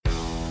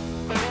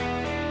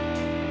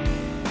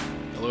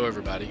Hello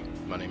everybody,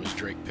 my name is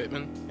Drake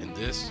Pittman, and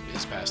this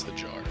is Pass the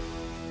Jar.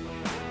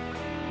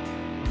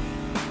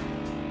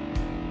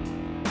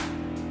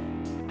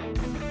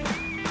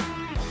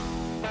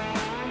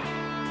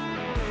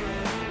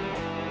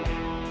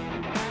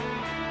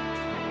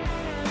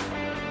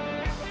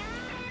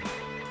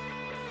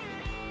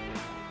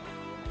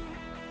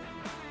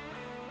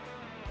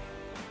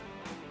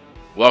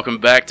 Welcome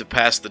back to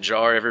Pass the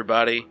Jar,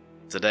 everybody.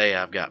 Today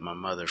I've got my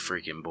mother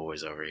freaking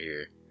boys over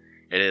here.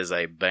 It is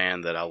a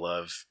band that I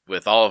love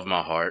with all of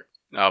my heart.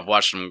 I've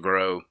watched them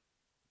grow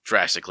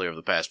drastically over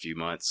the past few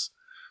months.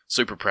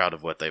 Super proud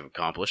of what they've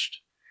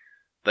accomplished.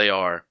 They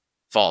are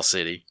Fall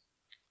City.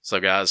 So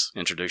guys,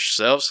 introduce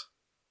yourselves.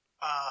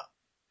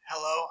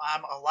 Hello,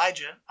 I'm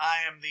Elijah. I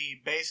am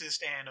the bassist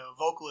and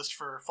vocalist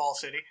for Fall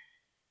City.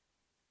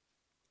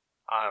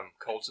 I'm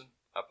Colton.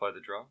 I play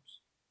the drums.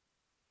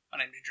 My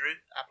name is Drew.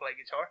 I play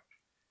guitar.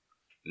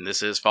 And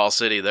this is Fall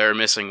City. They're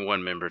missing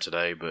one member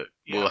today, but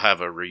we'll have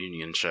a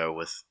reunion show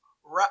with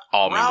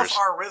all members. Ralph,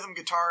 our rhythm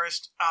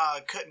guitarist,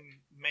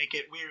 couldn't make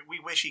it. We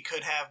wish he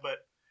could have,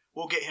 but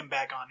we'll get him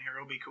back on here.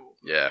 It'll be cool.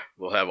 Yeah,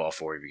 we'll have all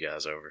four of you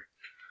guys over.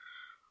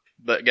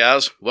 But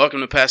guys,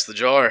 welcome to Pass the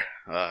Jar.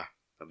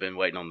 I've been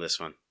waiting on this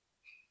one.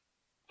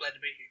 Glad to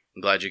be here.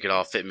 I'm glad you could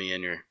all fit me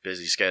in your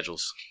busy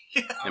schedules.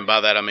 Yeah. And by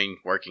that I mean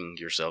working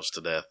yourselves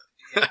to death.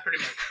 Yeah, pretty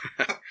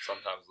much.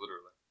 Sometimes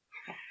literally.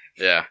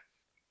 Yeah.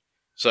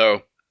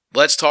 So,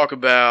 let's talk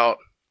about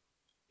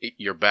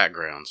your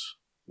backgrounds.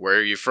 Where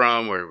are you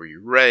from? Where were you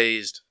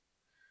raised?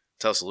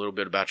 Tell us a little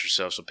bit about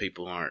yourself so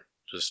people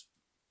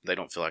they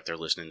don't feel like they're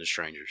listening to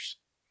strangers.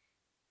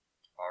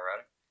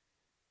 Alrighty.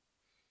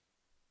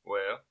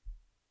 Well,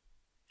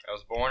 I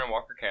was born in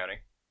Walker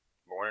County.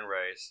 Born and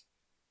raised.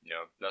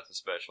 Nothing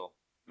special.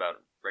 About a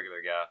regular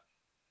guy.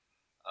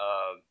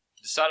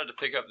 Decided to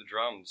pick up the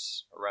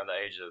drums around the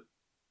age of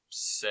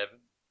 7.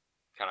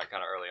 Kind of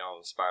early on,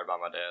 inspired by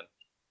my dad.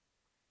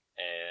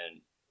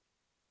 And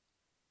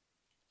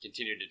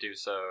continued to do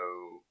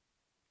so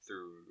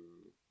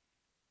through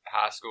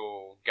high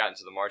school, got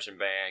into the marching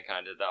band,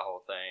 kind of did that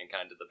whole thing,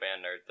 kind of did the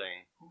band nerd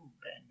thing. Ooh,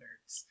 band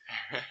nerds.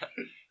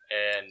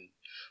 And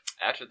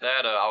after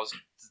that, I was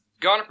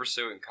going to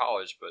pursue in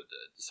college, but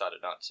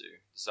decided not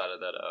to. Decided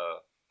that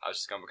I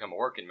was just going to become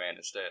a working man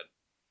instead.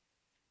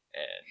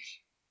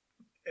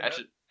 And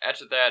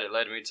after that, it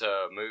led me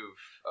to move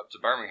up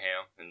to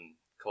Birmingham in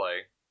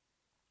Clay,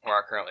 where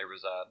I currently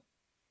reside.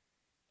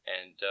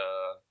 And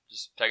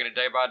just taking it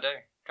day by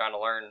day, trying to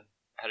learn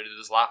how to do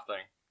this life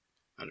thing.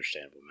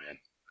 Understandable, man.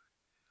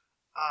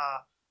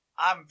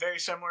 I'm very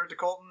similar to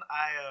Colton.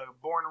 I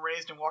born and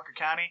raised in Walker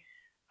County.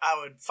 I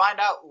would find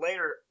out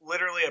later,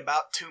 literally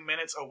about 2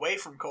 minutes away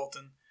from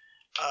Colton,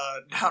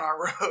 down our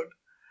road.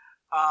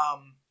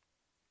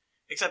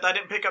 Except I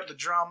didn't pick up the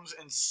drums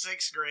in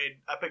 6th grade.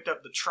 I picked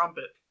up the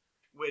trumpet,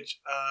 which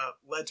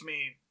led to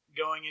me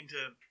going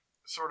into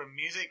sort of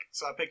music.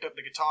 So I picked up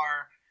the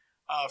guitar.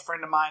 A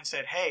friend of mine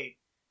said, "Hey,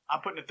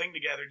 I'm putting a thing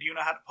together. Do you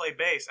know how to play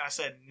bass?" And I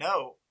said,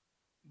 "No,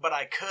 but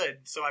I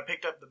could." So I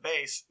picked up the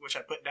bass, which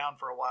I put down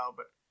for a while,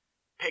 but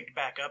picked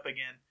back up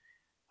again.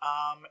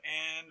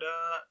 And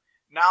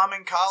now I'm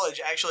in college,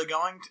 actually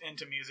going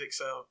into music.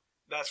 So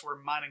that's where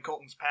mine and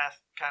Colton's path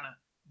kind of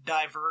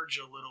diverge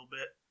a little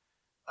bit.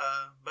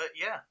 But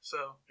yeah,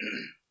 so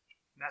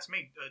that's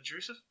me.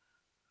 Drusif?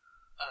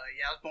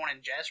 Yeah, I was born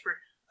in Jasper.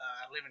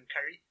 I live in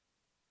Curry.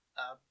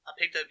 I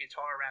picked up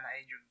guitar around the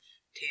age of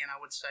 10,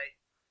 I would say.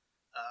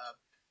 I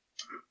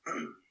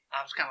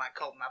was kind of like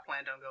Colton. I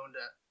planned on going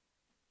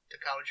to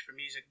college for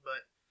music,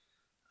 but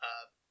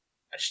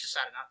I just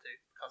decided not to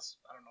because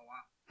I don't know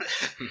why.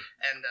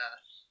 And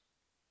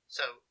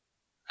so,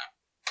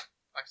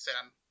 like I said,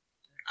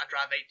 I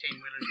drive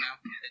 18-wheelers now.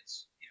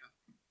 It's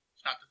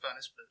it's not the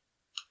funnest, but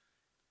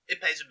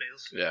it pays the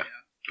bills. Yeah,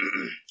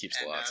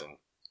 keeps the lights on.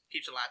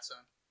 Keeps the lights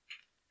on.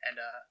 And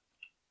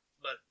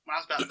but when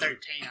I was about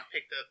 13, I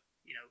picked up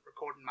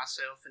recording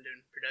myself and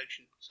doing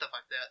production stuff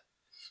like that.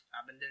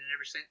 I've been doing it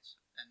ever since,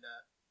 and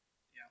that's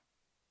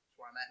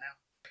where I'm at now.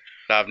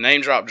 I've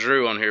name dropped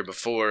Drew on here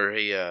before.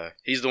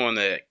 He's the one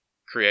that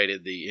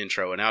created the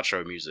intro and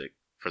outro music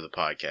for the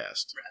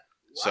podcast. Right.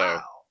 Wow, So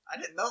I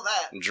didn't know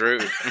that.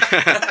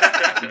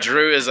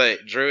 Drew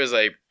is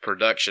a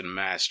production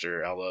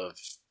master. I love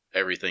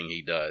everything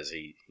he does.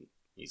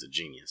 He's a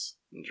genius,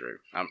 Drew.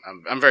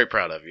 I'm very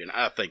proud of you, and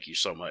I thank you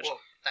so much. Well,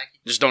 thank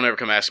you. Just don't ever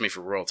come ask me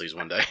for royalties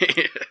one day.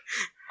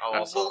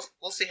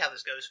 We'll see how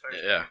this goes first.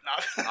 Yeah.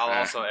 I'll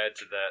also add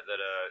to that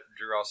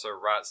Drew also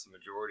writes the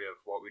majority of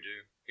what we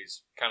do.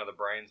 He's kind of the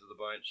brains of the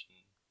bunch.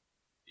 And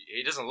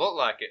he doesn't look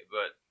like it,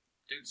 but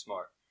dude's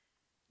smart.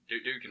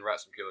 Dude can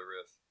write some killer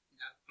riffs.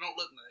 No, I don't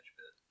look much,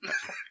 but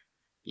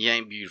You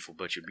ain't beautiful,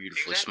 but you're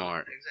beautifully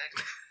smart.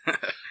 Exactly.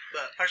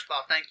 But first of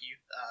all, thank you.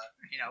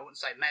 I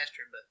wouldn't say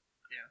master, but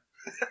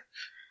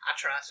I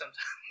try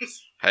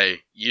sometimes.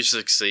 Hey, you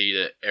succeed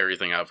at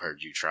everything I've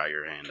heard you try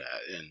your hand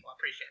at, and Well, I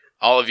appreciate it.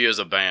 all of you as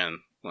a band,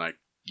 like,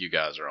 you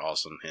guys are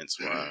awesome. Hence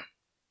why.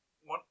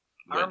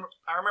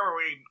 I remember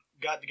we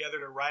got together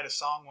to write a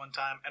song one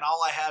time, and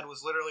all I had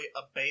was literally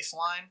a bass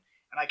line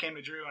and I came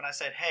to Drew and I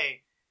said,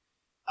 hey,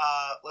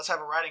 let's have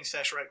a writing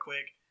sesh right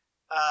quick.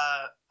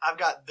 I've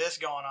got this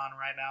going on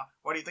right now.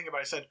 What do you think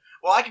about it? He said,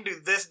 well, I can do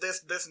this, this,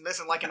 this, and this.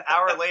 And like an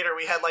hour later,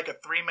 we had like a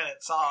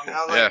 3-minute song.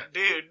 I was like,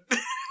 dude.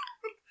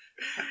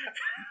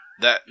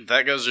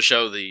 That goes to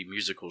show the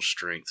musical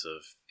strength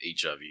of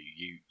each of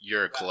you.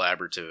 You're a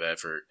collaborative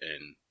effort,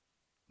 and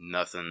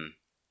nothing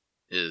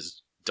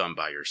is done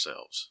by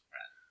yourselves. Right.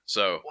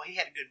 So, well, he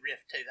had a good riff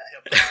too. That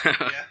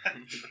helped. Yeah.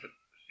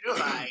 It was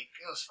fine.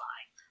 It was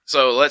fine.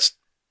 So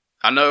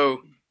I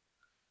know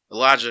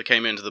Elijah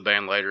came into the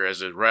band later, as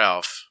did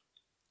Ralph,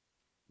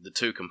 the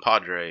two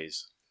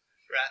compadres.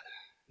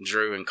 Right.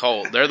 Drew and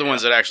Colt. They're the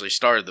ones that actually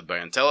started the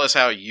band. Tell us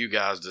how you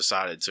guys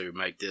decided to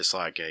make this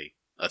like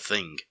a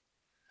thing.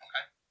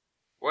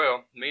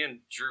 Well, me and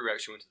Drew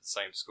actually went to the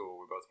same school.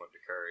 We both went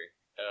to Curry.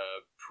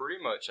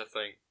 Pretty much, I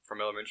think, from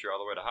elementary all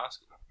the way to high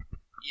school.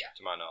 Yeah.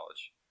 To my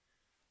knowledge.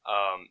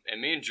 And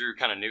me and Drew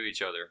kind of knew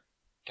each other,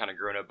 kind of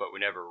growing up, but we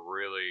never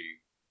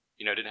really,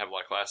 didn't have a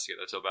lot of classes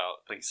together until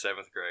about, I think,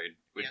 7th grade.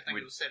 I think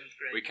it was 7th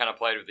grade. We kind of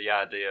played with the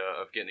idea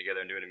of getting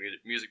together and doing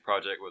a music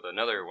project with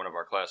another one of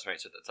our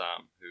classmates at the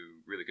time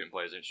who really couldn't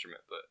play his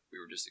instrument, but we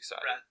were just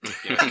excited.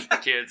 Right.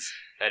 Kids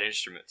had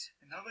instruments.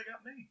 And now they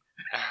got me.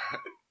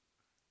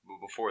 But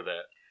before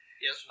that.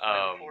 Yes,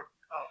 before.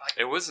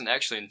 It wasn't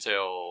actually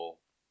until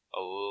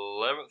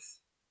 11th.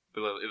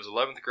 It was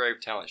 11th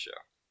grade talent show,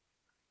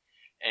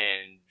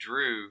 and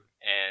Drew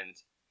and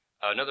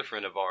another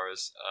friend of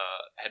ours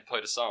had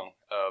played a song.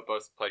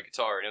 Both played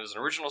guitar, and it was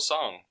an original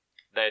song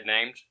they had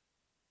named.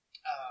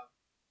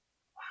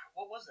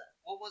 What was that?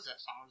 What was that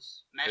song? It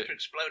was Master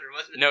Exploder,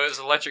 wasn't it? No, it was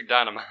Electric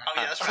Dynamite. Oh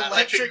yeah, that's right.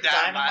 Electric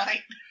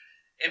Dynamite.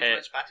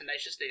 Influenced by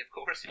Tenacious D, of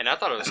course. And I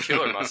thought it was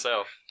killer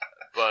myself,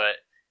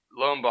 but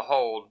lo and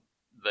behold,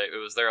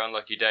 it was their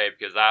unlucky day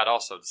because I had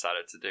also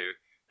decided to do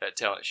that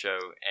talent show,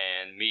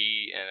 and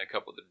me and a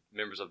couple of the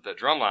members of the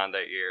drum line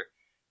that year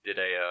did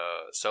a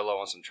solo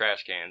on some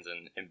trash cans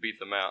and beat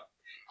them out.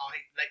 Oh,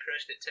 they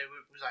crushed it too.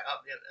 We was like, oh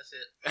yeah, that's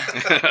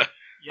it.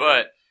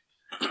 But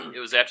it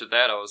was after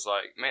that I was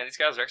like, man, these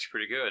guys are actually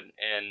pretty good,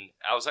 and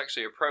I was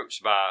actually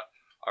approached by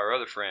our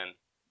other friend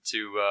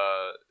to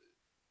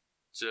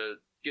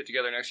get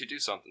together and actually do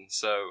something.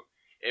 So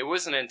it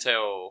wasn't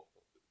until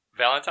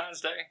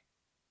Valentine's Day.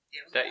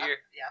 Yeah, that year?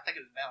 Yeah, I think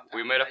it was Valentine's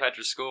We met up Day.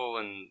 after school,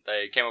 and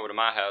they came over to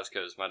my house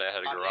because my dad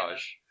had a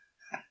garage.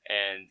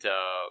 And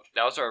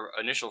that was our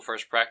initial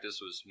first practice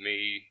was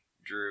me,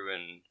 Drew,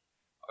 and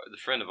the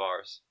friend of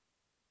ours.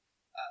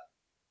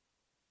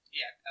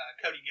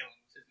 Cody Gillen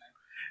was his name.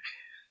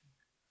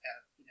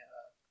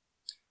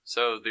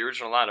 So the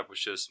original lineup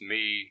was just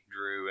me,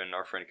 Drew, and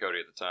our friend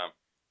Cody at the time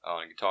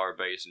on guitar,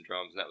 bass, and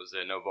drums, and that was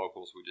it. No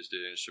vocals. We just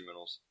did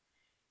instrumentals.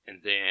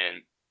 And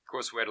then, of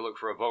course, we had to look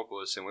for a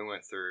vocalist, and we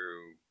went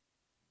through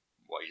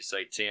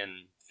 10, 15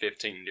 different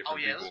people. Oh,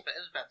 yeah, it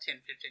was about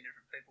 10, 15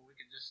 different people. We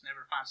could just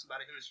never find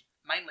somebody who was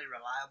mainly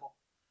reliable.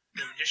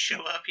 Who would just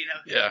show up,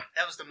 Yeah.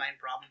 That was the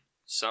main problem.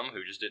 Some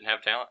who just didn't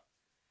have talent.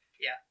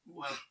 Yeah,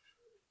 well,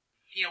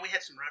 we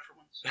had some rougher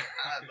ones.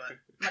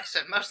 But like I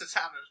said, most of the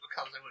time it was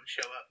because they wouldn't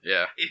show up.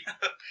 Yeah.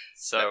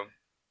 So,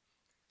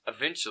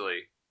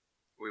 eventually,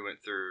 we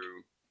went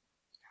through,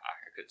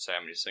 I couldn't say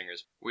how many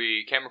singers.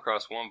 We came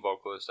across one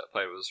vocalist that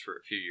played with us for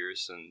a few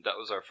years, and that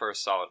was our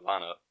first solid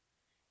lineup.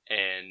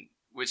 And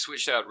we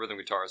switched out rhythm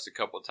guitarists a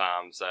couple of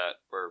times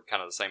that were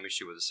kind of the same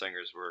issue with the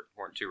singers,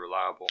 weren't too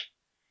reliable.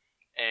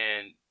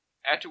 And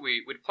after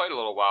we'd played a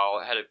little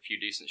while, had a few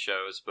decent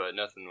shows, but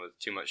nothing with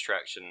too much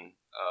traction.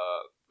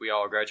 We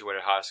all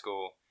graduated high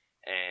school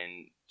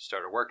and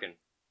started working.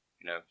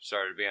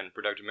 Started being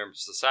productive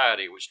members of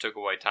society, which took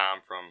away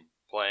time from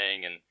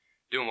playing and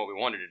doing what we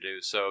wanted to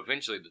do. So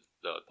eventually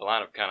the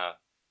lineup kind of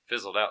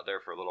fizzled out there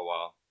for a little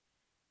while.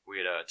 We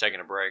had taken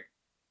a break,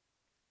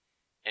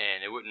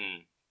 and it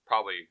wouldn't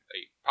probably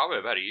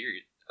about a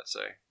year, I'd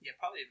say. Yeah,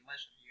 probably even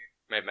less than a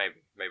year.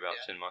 Maybe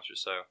about 10 months or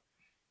so.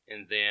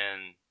 And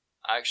then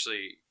I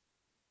actually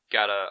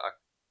got a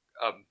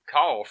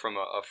call from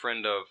a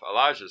friend of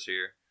Elijah's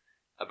here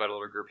about a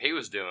little group he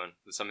was doing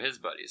with some of his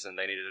buddies, and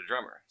they needed a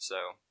drummer. So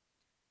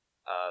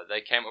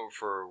they came over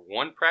for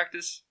one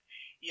practice.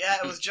 Yeah,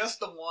 it was just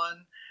the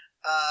one.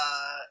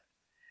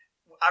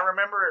 I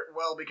remember it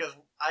well because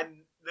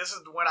this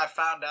is when I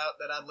found out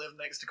that I lived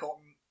next to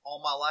Colton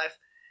all my life,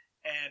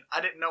 and I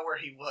didn't know where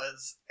he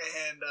was.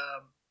 And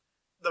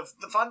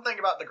the fun thing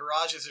about the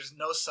garage is there's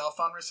no cell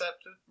phone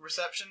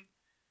reception.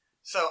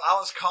 So I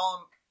was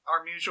calling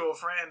our mutual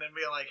friend and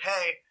being like,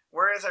 hey,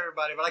 where is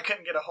everybody? But I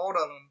couldn't get a hold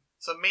of him.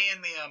 So me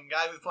and the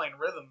guy who's playing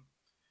rhythm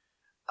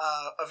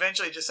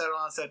eventually just settled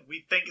on and said,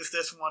 we think it's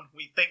this one.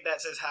 We think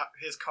that's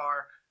his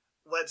car.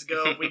 Let's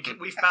go.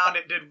 We found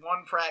it, did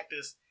one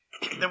practice.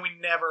 Then we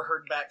never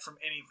heard back from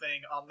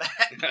anything on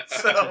that.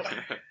 So,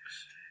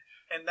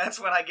 and that's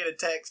when I get a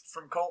text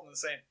from Colton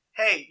saying,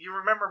 hey, you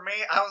remember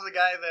me? I was the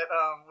guy that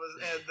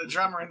was the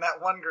drummer in that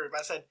one group.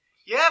 I said,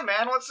 yeah,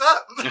 man, what's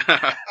up? He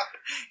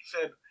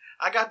said,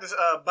 I got this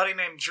buddy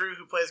named Drew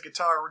who plays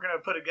guitar. We're going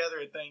to put together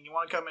a thing. You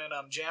want to come in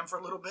and jam for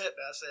a little bit?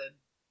 I said,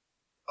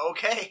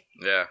 okay.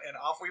 Yeah. And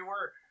off we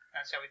were.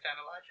 That's how we found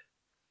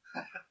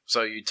Elijah.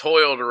 So you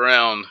toiled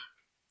around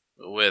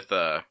with,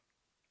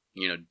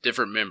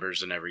 different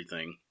members and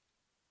everything.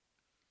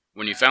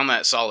 When you found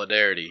that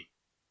solidarity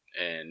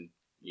and,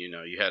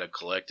 you had a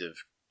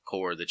collective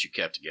core that you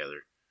kept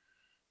together,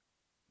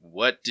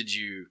 what did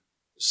you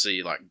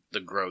see, like, the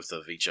growth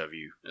of each of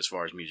you as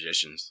far as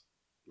musicians?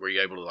 Were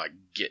you able to, like,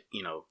 get,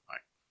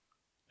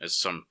 as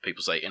some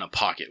people say, in a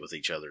pocket with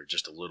each other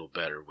just a little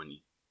better when you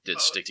did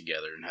stick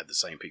together and had the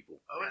same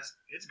people? Oh,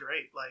 it's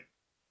great. Like,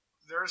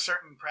 there are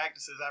certain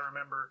practices I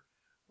remember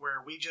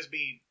where we just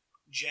be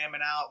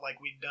jamming out, like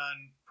we'd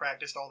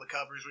practiced all the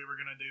covers we were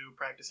going to do,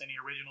 practice any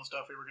original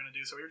stuff we were going to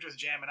do. So we were just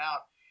jamming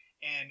out,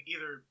 and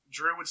either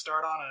Drew would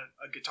start on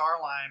a guitar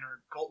line,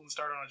 or Colton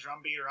start on a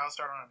drum beat, or I'll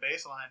start on a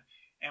bass line,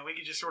 and we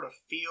could just sort of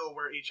feel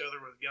where each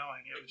other was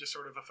going. It was just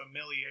sort of a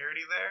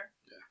familiarity there.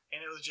 Yeah. And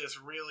it was just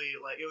really,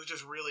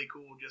 really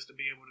cool just to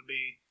be able to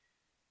be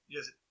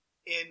just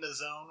in the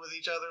zone with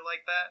each other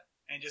like that.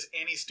 And just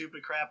any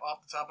stupid crap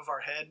off the top of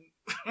our head,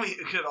 we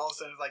could all of a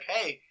sudden like,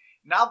 hey,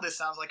 now this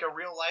sounds like a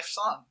real life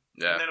song.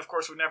 Yeah. And then, of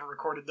course, we never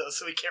recorded those,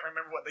 so we can't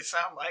remember what they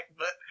sound like.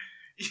 But,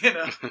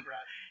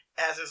 Right.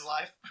 as is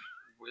life.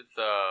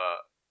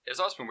 It's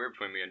always been weird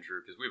between me and Drew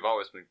because we've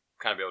always been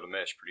kind of able to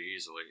mesh pretty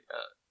easily.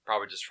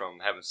 Probably just from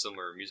having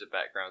similar music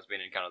backgrounds,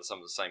 being in kind of some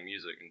of the same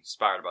music,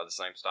 inspired by the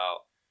same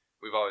style.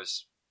 We've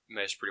always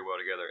meshed pretty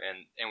well together.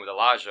 And with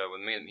Elijah,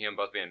 with me and him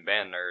both being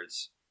band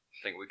nerds, I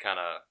think we kind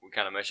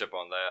of mesh up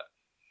on that.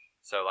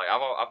 So like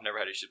I've never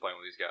had issues playing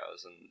with these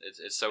guys, and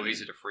it's so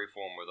easy to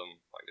freeform with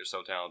them. Like they're so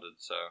talented.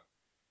 So,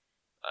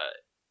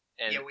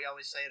 and we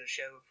always say at a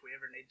show, if we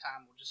ever need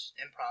time, we'll just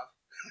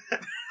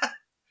improv.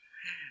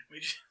 We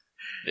just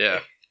Yeah.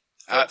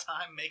 fill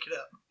time, make it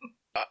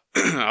up.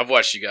 I've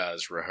watched you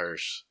guys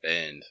rehearse,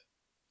 and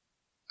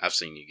I've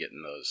seen you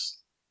getting those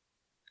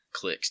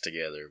clicks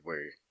together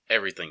where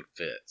everything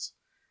fits.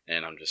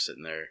 And I'm just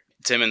sitting there.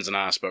 Timmons and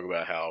I spoke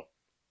about how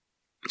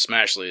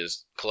Smashley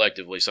is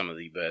collectively some of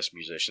the best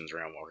musicians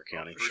around Walker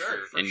County. For sure.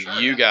 And sure.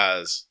 you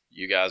guys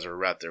are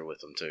right there with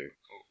them too.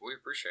 we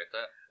appreciate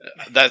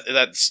that.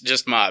 That's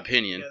just my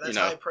opinion. Yeah, that's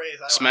high praise.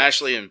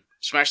 Smashley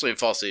and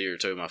Fall City are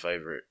two of my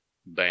favorite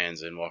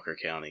bands in Walker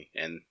County,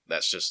 and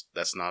that's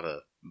not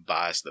a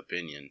biased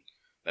opinion.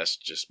 That's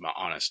just my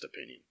honest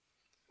opinion.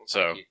 Well,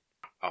 So, thank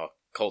you.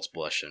 Colt's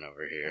blushing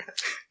over here.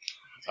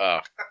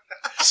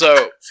 So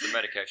It's the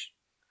medication.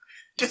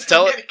 Just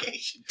tell it-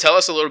 dedication. tell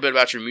us a little bit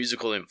about your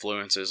musical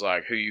influences,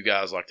 like who you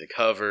guys like to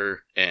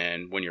cover,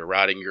 and when you're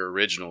writing your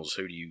originals,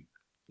 who do you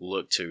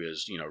look to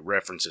as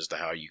references to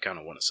how you kind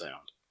of want to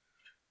sound?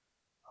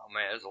 Oh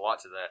man, there's a lot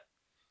to that.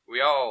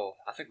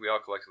 I think we all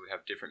collectively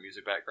have different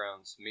music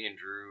backgrounds. Me and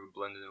Drew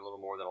blended in a little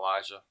more than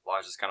Elijah.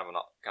 Elijah's kind of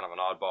an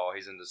oddball.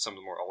 He's into some of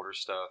the more older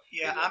stuff.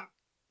 Yeah,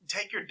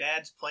 take your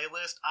dad's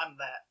playlist. I'm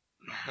that.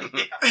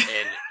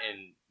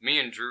 and me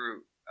and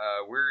Drew,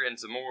 we're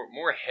into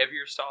more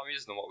heavier style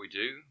music than what we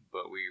do,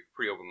 but we're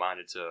pretty open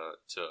minded to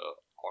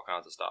all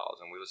kinds of styles,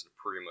 and we listen to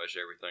pretty much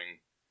everything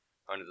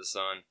under the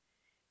sun.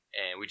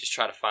 And we just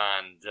try to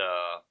find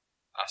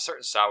a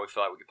certain style we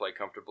feel like we can play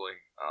comfortably.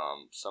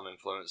 Some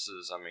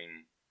influences, I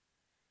mean,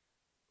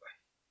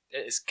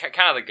 it's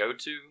kind of the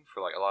go-to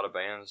for like a lot of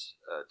bands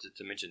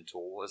to mention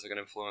Tool as like an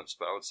influence,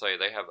 but I would say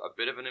they have a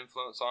bit of an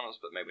influence on us,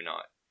 but maybe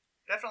not.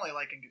 Definitely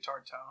liking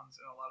guitar tones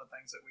and a lot of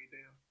things that we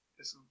do.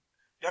 It's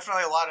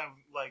definitely a lot of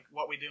like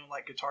what we do,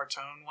 like guitar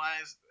tone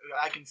wise.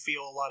 I can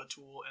feel a lot of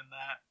Tool in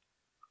that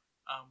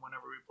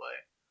whenever we play.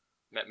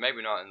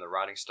 Maybe not in the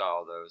writing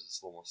style though. It's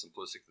a little more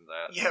simplistic than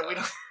that. Yeah, we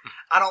don't.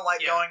 I don't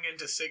like Yeah. going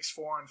into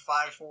 6/4 and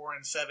 5/4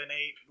 and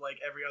 7/8 like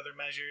every other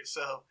measure.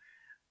 So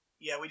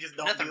yeah, we just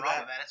don't Nothing do wrong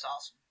that. with that. It's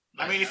awesome.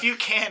 I mean, if you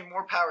can,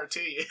 more power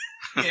to you.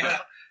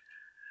 Yeah.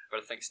 But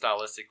I think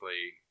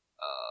stylistically,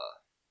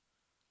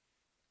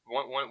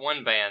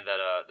 one band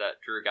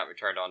that Drew got me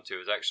turned on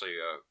to is actually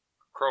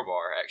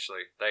Crowbar.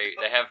 Actually, they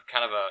have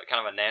kind of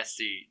a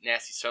nasty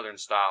Southern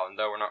style, and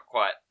though we're not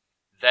quite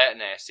that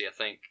nasty, I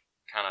think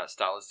kind of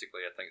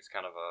stylistically, I think it's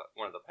kind of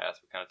one of the paths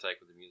we kind of take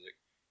with the music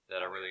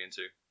that I'm really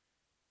into.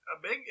 A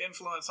big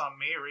influence on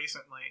me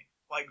recently,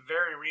 like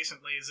very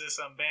recently, is this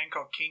band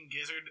called King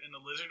Gizzard and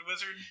the Lizard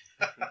Wizard.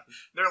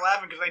 They're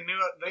laughing because they knew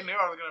I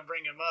was going to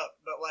bring him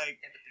up, but like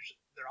Yeah,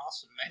 but they're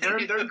awesome,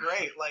 man. they're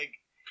great. Like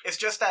it's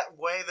just that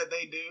way that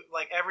they do.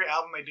 Like every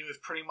album they do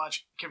is pretty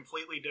much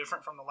completely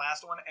different from the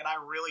last one, and I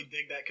really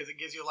dig that because it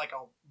gives you like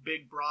a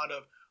big broad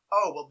of,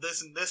 oh well,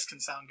 this and this can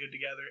sound good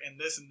together, and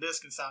this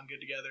can sound good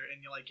together,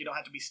 and you don't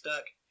have to be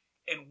stuck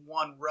in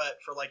one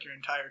rut for like your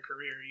entire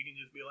career. You can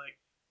just be like,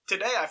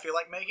 today I feel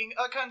like making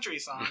a country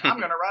song. I'm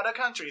gonna write a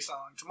country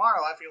song.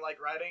 Tomorrow I feel like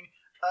writing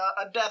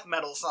a death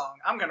metal song.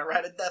 I'm gonna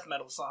write a death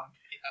metal song.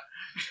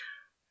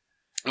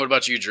 What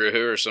about you, Drew?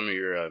 Who are some of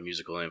your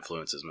musical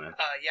influences, man?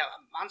 Yeah,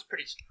 mine's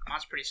pretty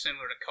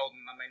similar to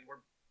Colton. I mean,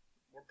 we're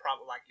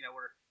probably like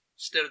we're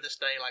still to this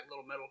day like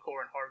little metalcore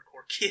and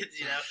hardcore kids,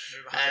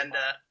 and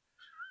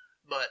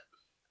but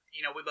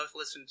we both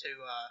listen to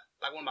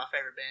like one of my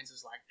favorite bands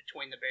is like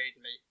Between the Buried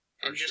and Me,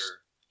 and For just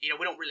sure.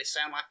 we don't really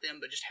sound like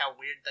them, but just how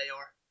weird they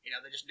are.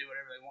 They just do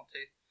whatever they want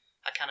to.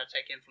 I kind of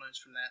take influence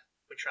from that.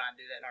 We try and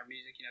do that in our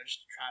music,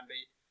 just to try and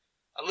be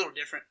a little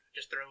different.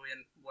 Just throw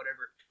in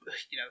whatever,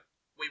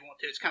 we want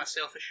to. It's kind of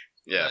selfish.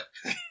 Yeah.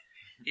 But,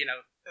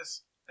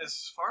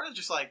 as far as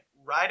just like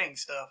writing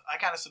stuff, I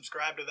kind of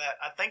subscribe to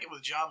that. I think it was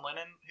John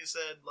Lennon who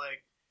said,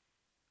 like,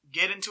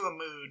 get into a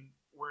mood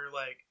where,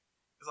 like,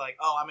 it's like,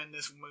 oh, I'm in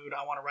this mood,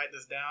 I want to write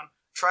this down.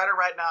 Try to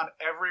write down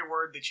every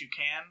word that you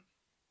can,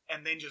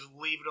 and then just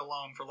leave it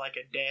alone for like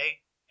a day,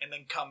 and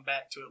then come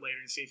back to it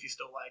later and see if you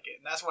still like it.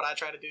 And that's what I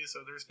try to do.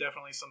 So there's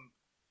definitely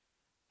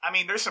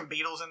there's some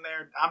Beatles in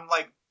there. I'm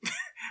like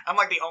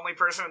the only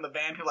person in the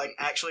band who like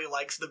actually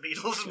likes the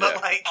Beatles, but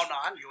like, oh no,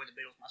 I enjoy the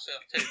Beatles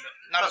myself too,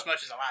 but not as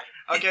much as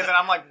Elijah. Okay, then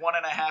I'm like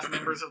 1.5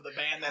 members of the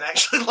band that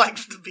actually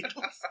likes the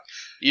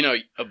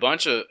Beatles. A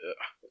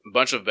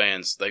bunch of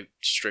bands, they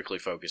strictly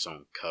focus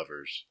on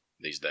covers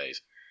these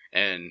days,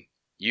 and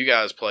you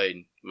guys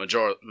played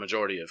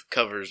majority of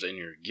covers in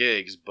your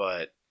gigs,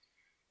 but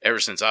ever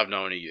since I've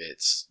known you,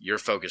 you're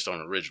focused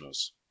on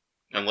originals.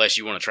 Unless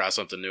you want to try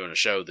something new in a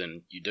show,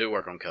 then you do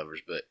work on covers.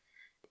 But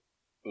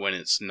when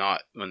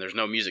there's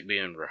no music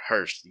being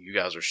rehearsed, you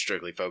guys are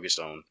strictly focused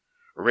on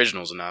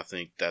originals, and I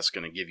think that's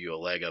going to give you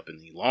a leg up in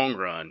the long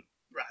run,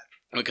 right?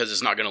 Because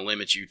it's not going to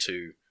limit you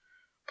to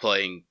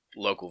playing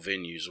local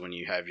venues. When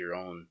you have your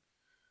own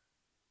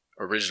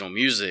original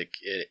music,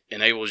 it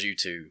enables you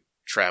to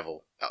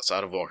travel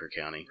outside of Walker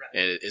County.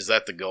 Right. Is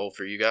that the goal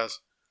for you guys?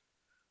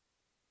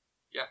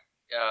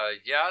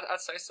 Yeah, I'd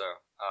say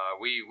so.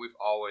 We've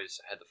always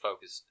had the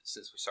focus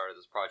since we started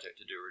this project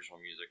to do original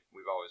music.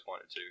 We've always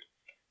wanted to.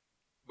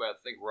 But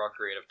I think we're all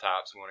creative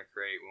types. We want to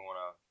create. We want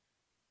to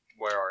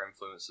wear our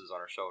influences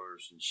on our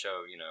shoulders and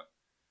show.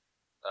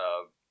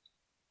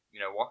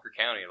 Walker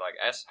County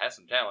has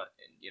some talent,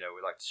 and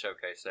we like to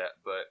showcase that.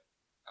 But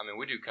I mean,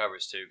 we do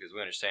covers too because we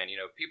understand.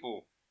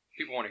 People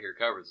want to hear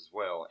covers as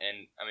well,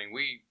 and I mean,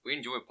 we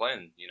enjoy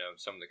playing.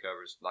 Some of the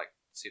covers, like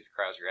see the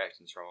crowd's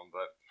reactions from them.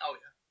 But oh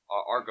yeah.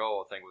 Our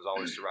goal, I think, was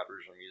always to write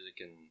original music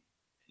and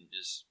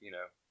just,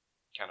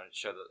 kind of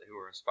show who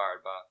we're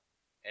inspired by.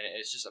 And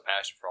it's just a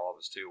passion for all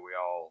of us, too. We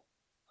all,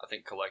 I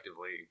think,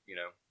 collectively,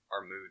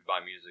 are moved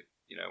by music.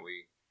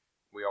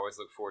 We always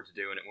look forward to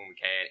doing it when we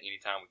can,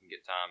 anytime we can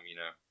get time,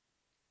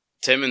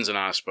 Timmons and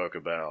I spoke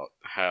about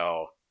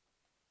how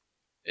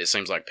it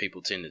seems like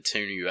people tend to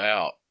tune you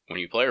out when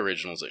you play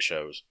originals at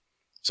shows.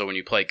 So when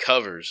you play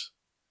covers,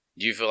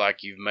 do you feel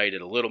like you've made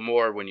it a little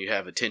more when you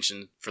have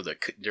attention for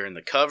during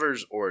the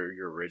covers or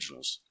your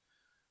originals?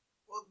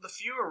 Well, the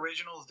few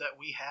originals that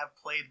we have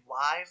played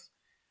live,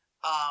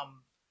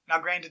 now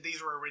granted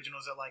these were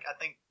originals that I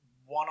think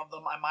one of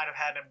them I might have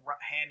had a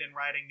hand in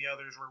writing, the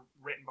others were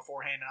written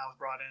beforehand and I was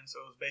brought in,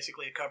 so it was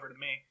basically a cover to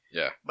me.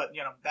 Yeah. But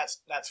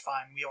that's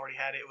fine. We already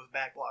had it. It was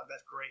backlogged.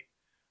 That's great.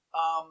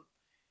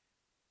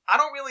 I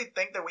don't really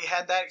think that we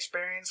had that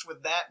experience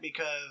with that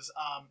because,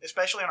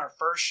 especially on our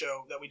first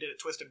show that we did at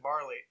Twisted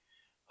Barley,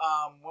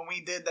 when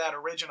we did that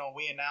original,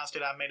 we announced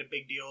it. I made a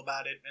big deal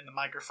about it in the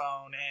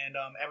microphone, and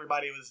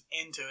everybody was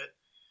into it.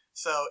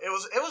 So it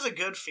was a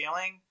good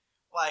feeling.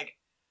 Like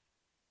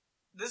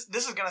this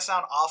is gonna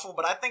sound awful,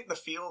 but I think the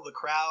feel of the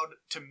crowd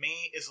to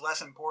me is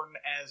less important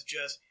as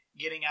just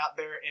getting out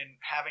there and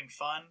having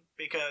fun.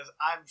 Because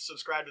I'm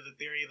subscribed to the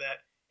theory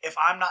that if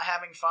I'm not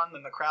having fun,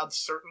 then the crowd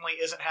certainly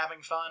isn't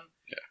having fun.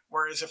 Yeah.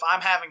 Whereas if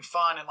I'm having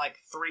fun and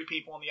 3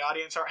 people in the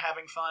audience aren't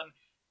having fun,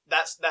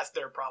 that's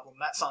their problem.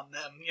 That's on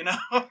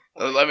them,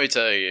 Let me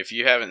tell you, if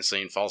you haven't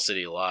seen Fall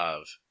City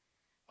live,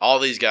 all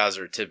these guys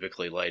are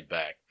typically laid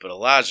back. But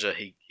Elijah,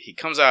 he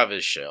comes out of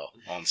his shell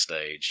on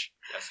stage.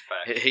 That's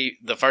a fact.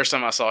 The first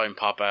time I saw him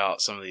pop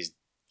out some of these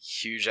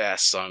huge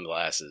ass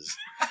sunglasses,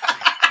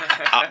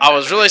 I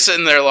was really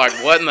sitting there like,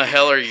 what in the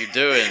hell are you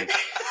doing?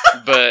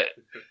 But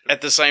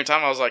at the same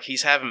time, I was like,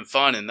 he's having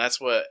fun, and that's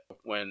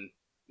when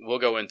we'll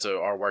go into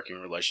our working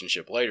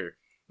relationship later.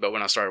 But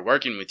when I started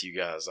working with you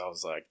guys, I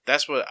was like,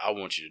 that's what I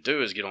want you to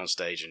do is get on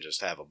stage and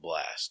just have a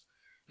blast.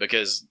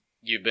 Because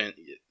it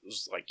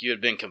was like you had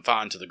been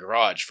confined to the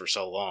garage for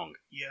so long.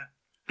 Yeah.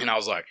 And I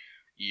was like,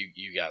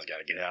 you guys got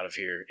to get out of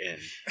here and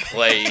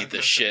play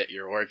the shit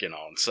you're working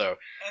on. So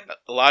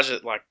Elijah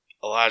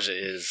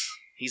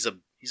he's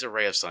a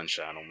ray of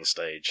sunshine on the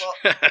stage.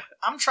 Well,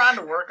 I'm trying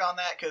to work on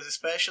that because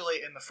especially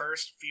in the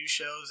first few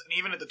shows, and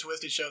even at the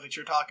Twisted show that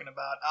you're talking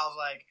about, I was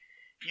like,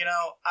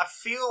 I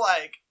feel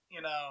like,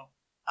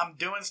 I'm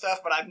doing stuff,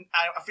 but I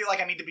feel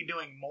like I need to be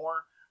doing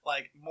more,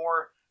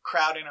 more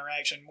crowd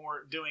interaction,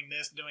 more doing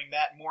this, doing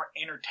that, more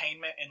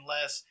entertainment, and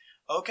less,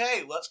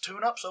 okay, let's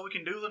tune up so we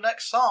can do the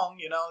next song,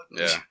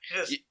 Yeah.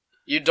 Just,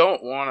 you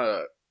don't want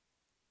to,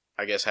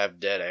 I guess, have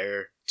dead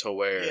air to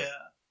where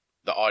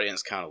the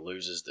audience kind of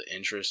loses the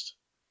interest,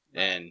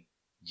 and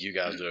you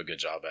guys do a good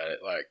job at it.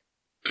 Like,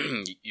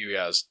 you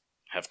guys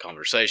have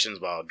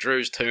conversations while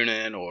Drew's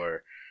tuning,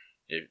 or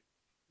if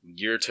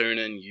you're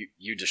tuning,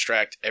 you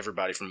distract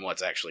everybody from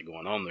what's actually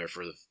going on there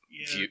for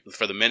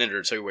the minute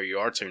or two where you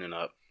are tuning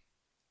up,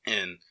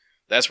 and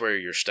that's where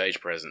your stage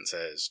presence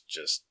has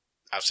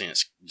I've seen it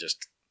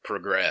just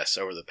progress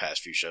over the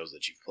past few shows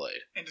that you've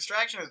played? And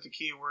distraction is the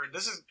key word.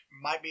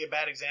 Might be a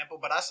bad example,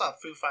 but I saw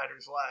Foo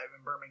Fighters live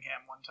in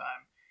Birmingham one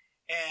time,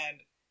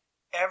 and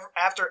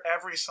after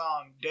every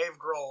song, Dave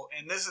Grohl,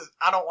 and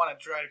I don't want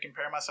to try to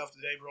compare myself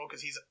to Dave Grohl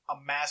because he's a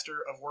master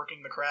of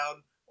working the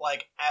crowd,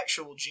 like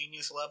actual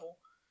genius level.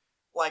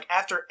 Like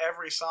after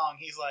every song,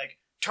 he's like,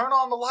 "Turn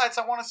on the lights,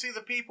 I want to see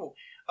the people.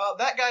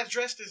 That guy's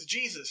dressed as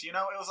Jesus," It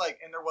was like,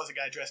 and there was a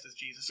guy dressed as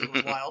Jesus. It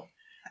was wild.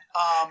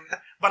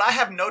 But I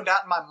have no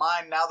doubt in my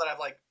mind now that I've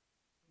like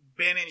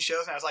been in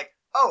shows and I was like,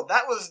 oh,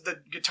 that was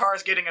the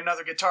guitarist getting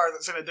another guitar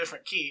that's in a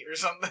different key or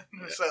something.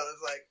 Yeah. So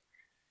it's like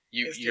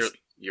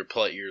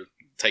you're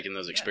taking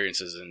those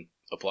experiences and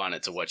applying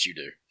it to what you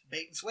do.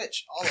 Bait and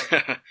switch, all of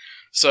it.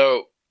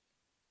 So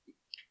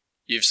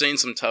you've seen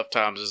some tough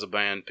times as a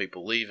band,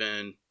 people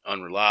leaving,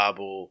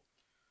 unreliable,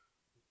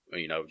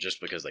 just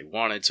because they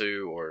wanted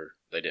to or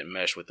they didn't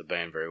mesh with the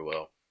band very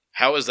well.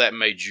 How has that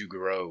made you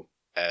grow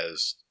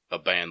as a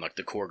band, like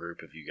the core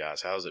group of you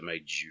guys? How has it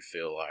made you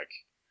feel like,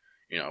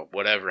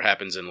 whatever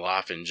happens in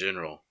life in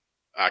general,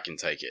 I can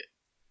take it?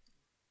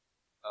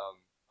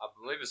 I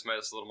believe it's made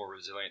us a little more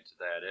resilient to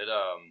that.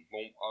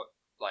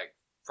 Like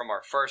from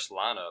our first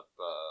lineup,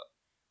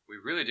 we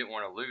really didn't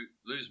want to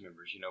lose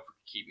members. If we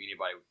could keep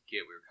anybody we could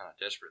get, we were kind of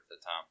desperate at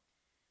the time.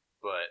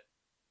 But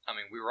I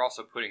mean, we were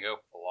also putting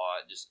up a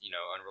lot, just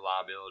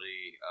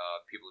unreliability.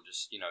 People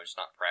just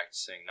not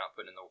practicing, not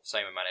putting in the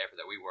same amount of effort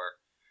that we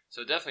were.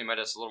 So it definitely made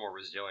us a little more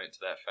resilient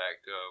to that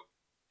fact of,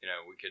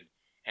 we could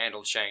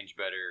handle change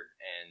better.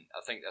 And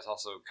I think that's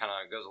also kind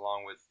of goes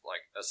along with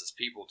like us as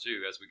people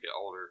too. As we get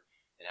older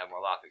and have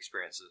more life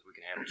experiences, we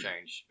can handle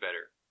change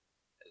better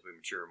as we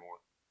mature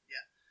more.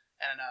 Yeah,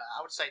 and I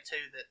would say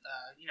too that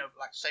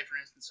like say for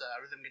instance,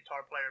 a rhythm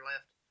guitar player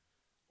left.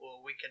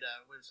 Well, we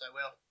would say,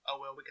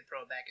 we could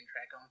throw a backing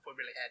track on if we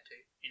really had to,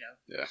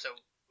 Yeah. So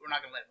we're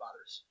not gonna let it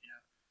bother us,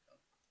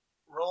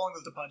 Rolling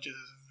with the punches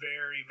is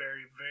very,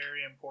 very,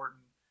 very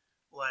important.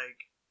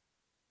 Like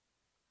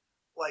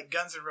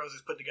Guns N'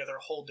 Roses put together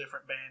a whole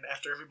different band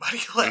after everybody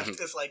left.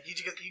 It's like you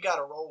got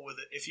to roll with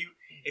it.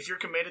 If you're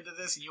committed to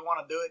this and you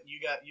want to do it, you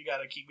got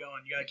to keep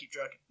going. You got to keep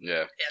trucking.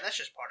 Yeah. Yeah, that's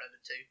just part of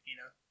it too,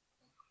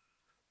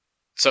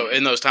 So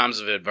in those times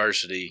of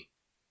adversity,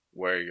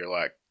 where you're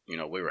like,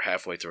 we were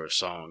halfway through a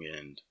song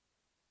and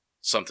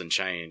something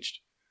changed,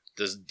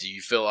 do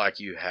you feel like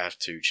you have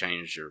to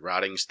change your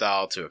writing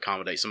style to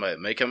accommodate somebody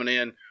that may coming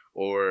in,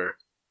 or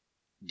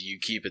do you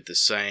keep it the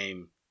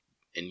same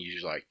and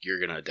you're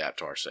going to adapt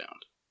to our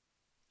sound?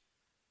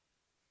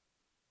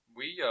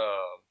 We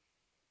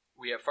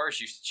at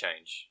first used to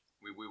change.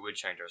 We would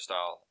change our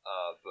style,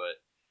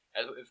 but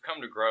as we've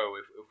come to grow,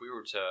 if we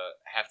were to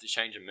have to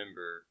change a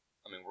member,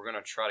 I mean, we're going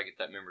to try to get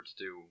that member to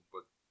do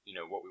what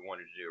we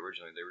wanted to do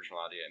originally, the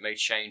original idea. It may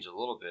change a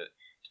little bit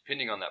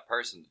depending on that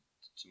person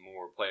to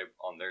more play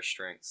on their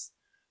strengths,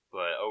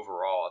 but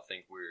overall, I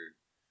think we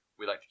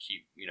like to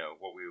keep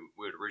what we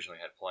would originally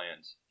had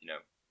planned,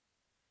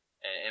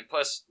 And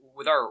plus,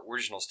 with our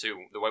originals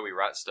too, the way we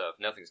write stuff,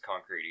 nothing's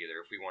concrete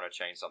either. If we want to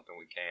change something,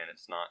 we can.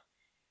 It's not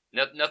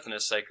nothing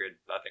is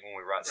sacred. I think when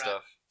we write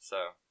stuff,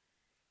 so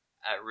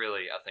I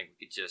think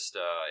we could just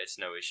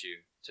it's no issue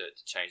to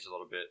change a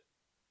little bit,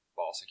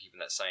 but also keeping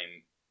that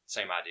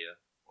same idea.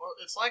 Well,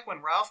 it's like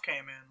when Ralph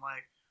came in.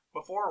 Like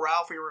before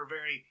Ralph, we were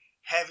very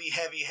heavy.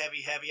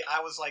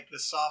 I was like the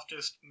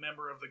softest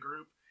member of the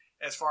group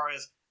as far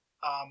as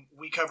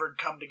we covered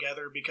 "Come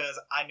Together" because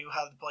I knew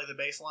how to play the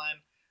bass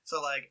line.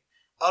 So like.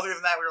 Other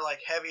than that, we were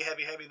like heavy.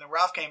 And then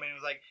Ralph came in and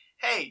was like,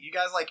 hey, you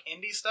guys like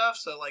indie stuff?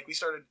 So like we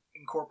started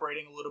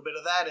incorporating a little bit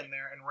of that in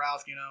there. And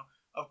Ralph,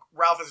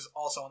 Ralph is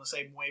also on the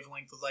same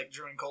wavelength with like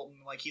Drew and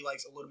Colton. Like he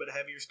likes a little bit of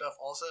heavier stuff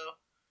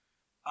also.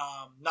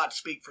 Not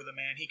to speak for the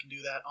man. He can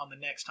do that on the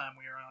next time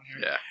we are on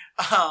here. Yeah.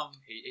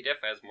 He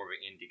definitely has more of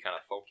an indie kind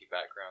of folky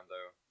background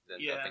though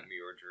than I think me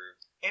or Drew.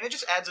 And it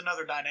just adds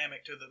another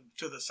dynamic to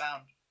the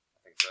sound.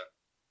 I think so.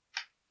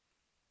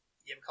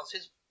 Yeah, because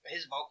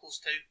his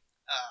vocals too.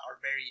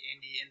 Are very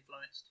indie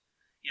influenced.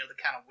 The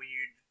kind of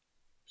weird,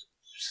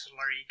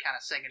 slurry kind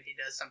of singing he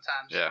does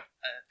sometimes. Yeah.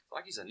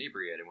 Like he's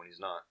inebriated when he's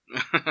not.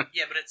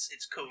 Yeah, but it's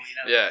cool,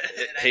 Yeah.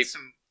 It adds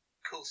some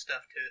cool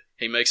stuff to it.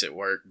 He makes it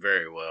work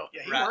very well.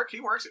 Yeah,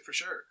 he works it for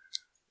sure.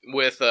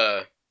 With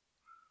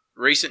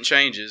recent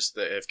changes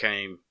that have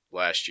came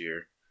last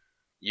year,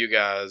 you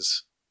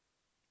guys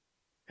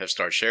have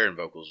started sharing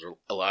vocals.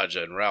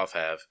 Elijah and Ralph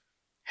have.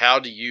 How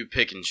do you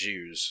pick and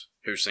choose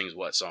who sings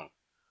what song?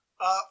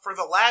 For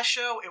the last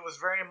show, it was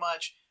very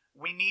much,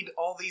 we need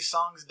all these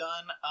songs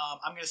done.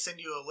 I'm going to send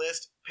you a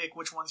list. Pick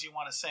which ones you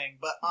want to sing.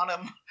 But on a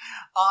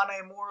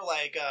more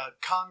like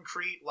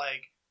concrete,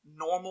 like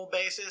normal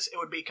basis, it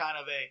would be kind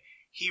of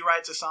he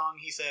writes a song,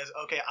 he says,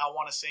 okay, I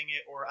want to sing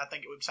it, or I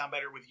think it would sound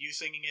better with you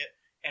singing it,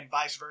 and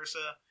vice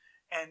versa.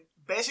 And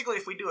basically,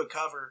 if we do a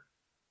cover,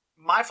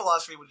 my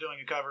philosophy with doing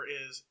a cover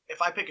is,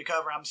 if I pick a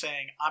cover, I'm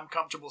saying, I'm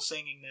comfortable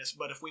singing this,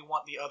 but if we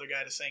want the other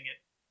guy to sing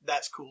it,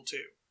 that's cool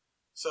too.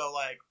 So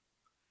like,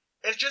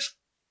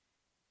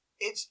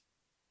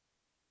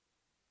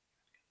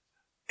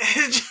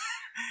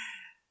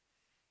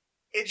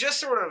 it just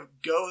sort of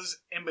goes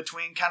in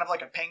between, kind of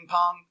like a ping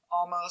pong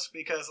almost,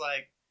 because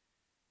like,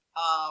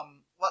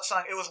 what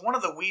song? It was one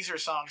of the Weezer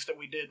songs that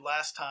we did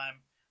last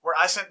time, where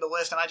I sent the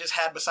list and I just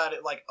had beside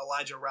it like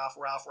Elijah, Ralph,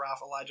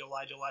 Elijah,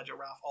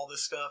 Ralph, all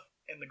this stuff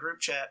in the group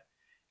chat,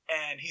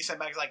 and he sent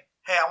back, he's like,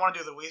 hey, I want to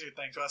do the Weezer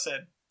thing, so I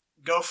said,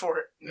 go for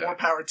it, more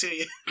power to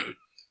you.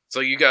 So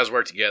you guys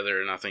work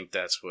together, and I think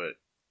that's what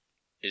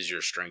is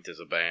your strength as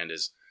a band,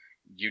 is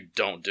you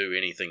don't do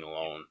anything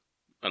alone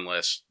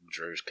unless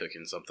Drew's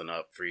cooking something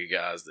up for you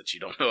guys that you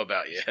don't know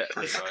about yet.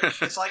 Pretty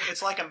much.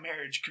 It's like a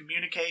marriage.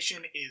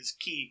 Communication is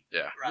key.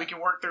 Yeah. Right. We can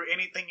work through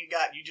anything you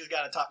got. You just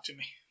got to talk to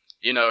me.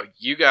 You know,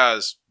 you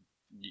guys,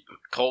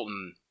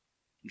 Colton,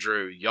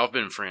 Drew, y'all have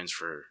been friends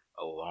for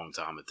a long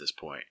time at this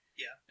point.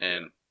 Yeah.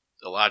 And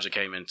Elijah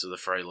came into the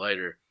fray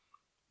later.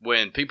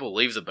 When people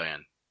leave the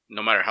band,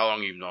 no matter how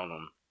long you've known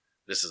them,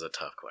 this is a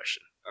tough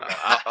question. Okay.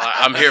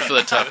 I'm here for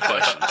the tough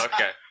questions.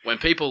 Okay. When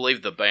people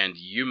leave the band, do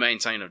you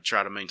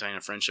try to maintain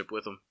a friendship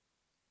with them?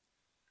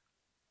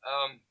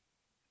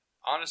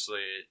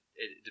 Honestly,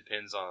 it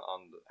depends on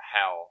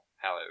how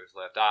it was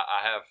left.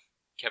 I have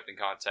kept in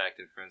contact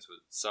and friends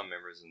with some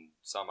members and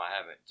some I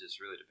haven't. It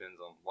just really depends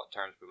on what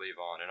terms we leave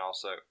on, and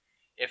also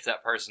if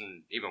that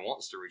person even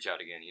wants to reach out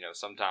again. You know,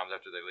 sometimes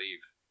after they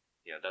leave,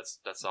 you know, that's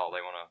all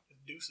they want to.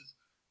 Deuces.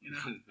 You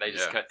know? They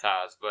just cut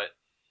ties, but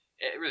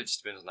it really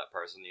just depends on that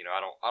person. You know, I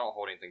don't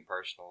hold anything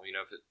personal. You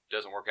know, if it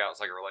doesn't work out, it's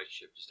like a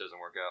relationship; it just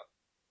doesn't work out.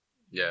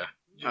 Yeah,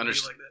 You I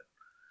understand. like that.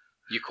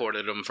 You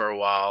courted them for a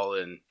while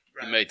and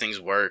Right. you made things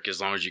work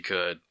as long as you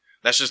could.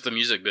 That's just the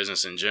music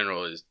business in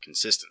general, is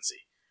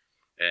consistency.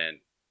 And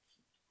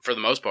for the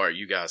most part,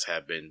 you guys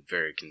have been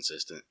very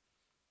consistent.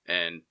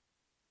 And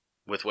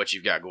with what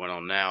you've got going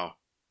on now,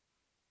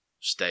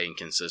 staying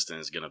consistent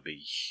is going to be a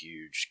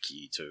huge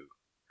key to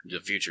the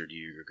future. Do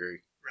you agree?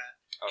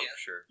 Oh, Yeah. for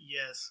sure.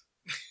 Yes.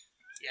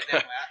 Yeah,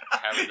 definitely.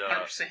 Having the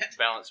 100%.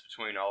 balance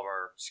between all of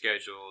our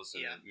schedules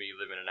and Yeah. me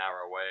living an hour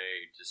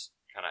away just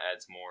kind of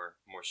adds more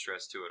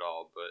stress to it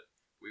all. But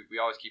we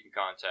always keep in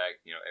contact,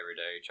 you know, every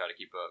day, try to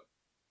keep up,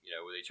 you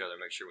know, with each other,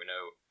 make sure we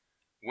know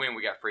when we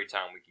got free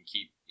time, we can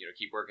keep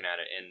working at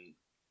it. And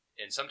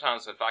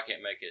sometimes if I can't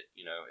make it,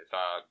 you know, if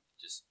I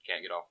just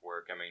can't get off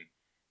work, I mean,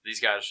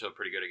 these guys are still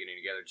pretty good at getting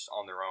together just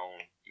on their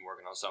own and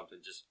working on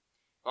something. Just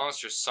as long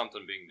as there's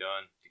something being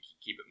done to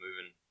keep it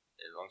moving,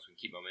 as long as we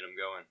can keep momentum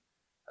going,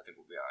 I think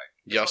we'll be all right.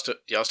 Y'all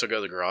still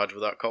go to the garage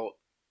without Colt?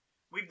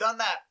 We've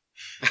done that.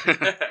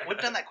 We've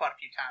done that quite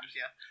a few times,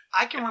 yeah.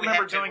 I can If we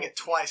remember have to, doing it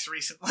twice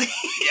recently.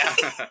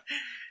 Yeah.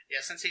 Yeah,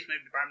 since he's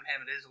moved to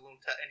Birmingham, it is a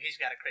little tough, and he's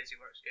got a crazy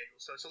work schedule,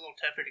 so it's a little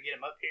tougher to get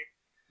him up here.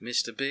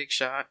 Mr. Big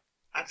Shot.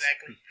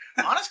 Exactly.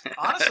 Honestly,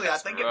 I That's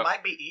think rough. it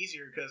might be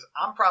easier because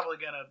I'm probably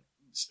going to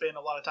spend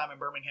a lot of time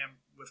in Birmingham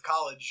with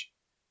college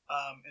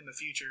in the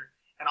future.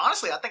 And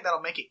honestly, I think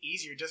that'll make it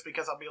easier just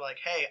because I'll be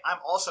like, hey,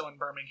 I'm also in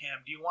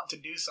Birmingham. Do you want to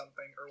do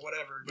something or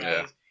whatever?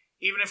 Yeah. Because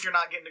even if you're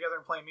not getting together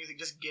and playing music,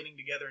 just getting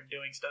together and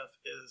doing stuff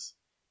is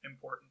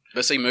important.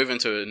 But see, moving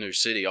to a new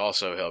city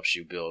also helps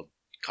you build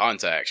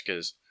contacts,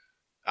 because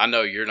I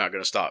know you're not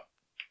going to stop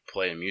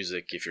playing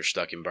music if you're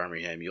stuck in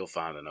Birmingham. You'll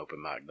find an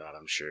open mic night,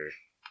 I'm sure.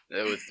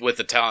 With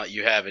the talent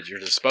you have at your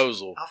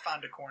disposal. I'll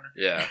find a corner.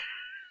 Yeah.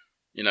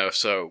 You know,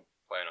 so,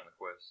 Playing on the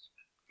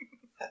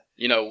Quest.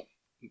 you know,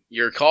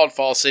 you're called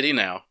Fall City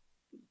now.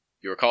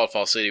 You were called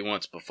Fall City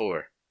once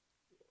before.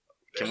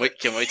 Can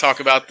we talk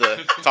about the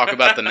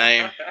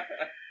name?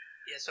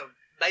 Yeah, so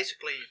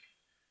basically,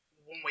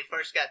 when we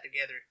first got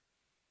together,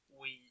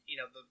 we, you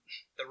know,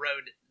 the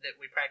road that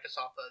we practice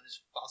off of is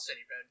Fall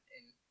City Road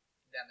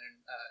down there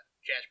in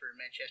Jasper,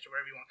 Manchester,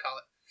 whatever you want to call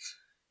it.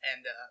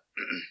 And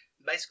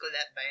basically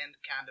that band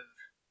kind of,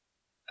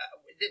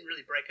 it didn't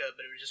really break up,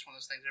 but it was just one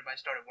of those things. Everybody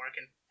started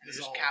working, and it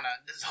just Dissolved. kind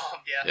of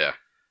dissolved, yeah. Yeah.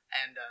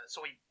 And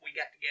so we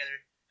got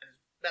together, and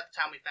about the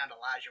time we found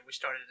Elijah, we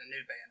started a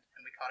new band,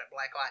 and we called it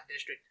Black Light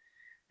District.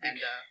 And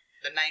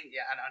the name,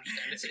 yeah, I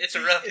understand. It's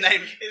a rough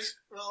name.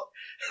 Well,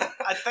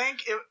 I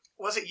think it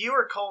was it you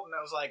or Colton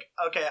that was like,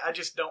 okay, I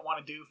just don't want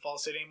to do Fall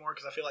City anymore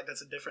because I feel like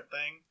that's a different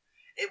thing.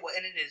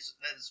 And it is.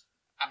 That is.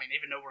 I mean,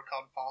 even though we're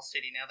called Fall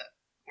City now, that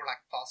we're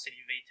like Fall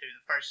City V2.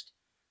 The first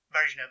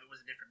version of it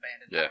was a different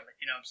band entirely.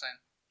 You know what I'm saying?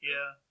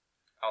 Yeah.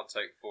 I'll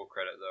take full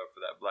credit though for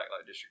that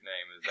Blacklight District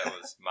name, as that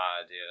was my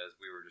idea. As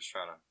we were just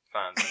trying to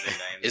find some new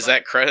names. Is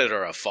that credit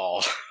or a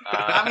fall?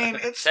 I mean,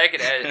 it's. Take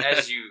it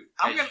as you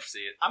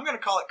see it. I'm gonna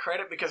call it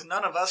credit because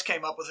none of us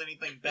came up with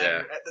anything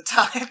better at the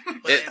time.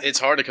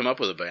 It's hard to come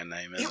up with a band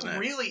name, isn't it? It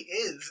really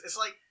is. It's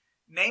like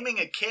naming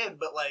a kid,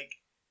 but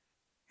like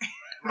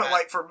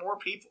Right. for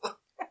more people.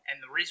 And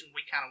the reason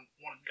we kind of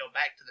wanted to go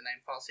back to the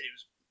name Fall City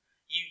was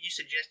you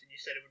suggested, you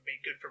said it would be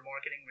good for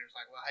marketing. We was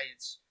like, well, hey,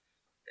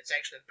 it's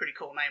actually a pretty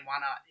cool name. Why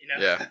not? You know?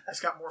 Yeah. It's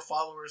got more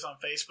followers on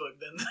Facebook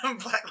than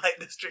the Black Light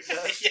District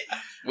does.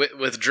 Yeah.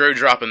 With Drew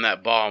dropping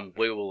that bomb,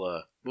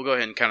 we'll go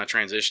ahead and kind of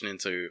transition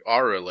into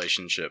our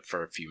relationship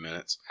for a few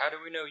minutes. How do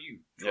we know you?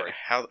 Yeah,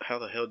 how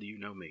the hell do you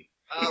know me?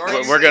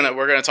 We're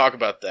We're gonna talk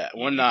about that.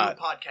 One you night,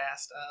 do a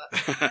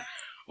podcast.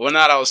 one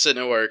night I was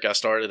sitting at work. I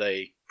started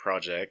a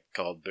project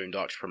called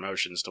Boondocks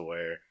Promotions, to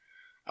where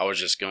I was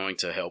just going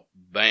to help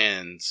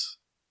bands,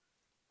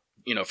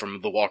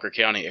 from the Walker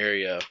County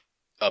area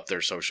up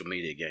their social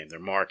media game, their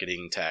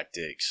marketing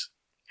tactics,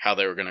 how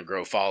they were going to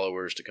grow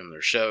followers to come to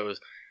their shows.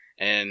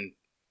 And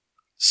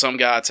some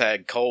guy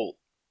tagged Colt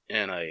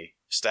in a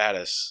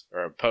status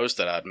or a post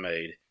that I'd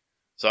made.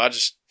 So I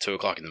just, 2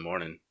 o'clock in the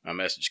morning, I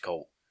messaged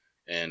Colt.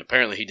 And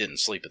apparently he didn't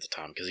sleep at the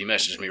time because he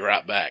messaged me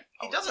right back.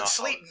 He doesn't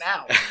sleep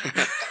now.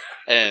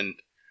 And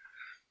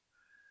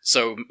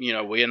so,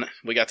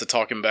 we got to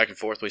talking back and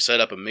forth. We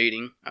set up a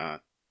meeting. I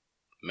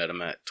met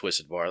him at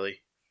Twisted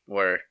Barley,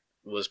 where it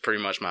was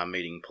pretty much my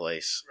meeting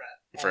place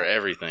for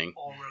everything.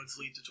 All roads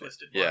lead to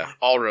Twisted Barley. Yeah,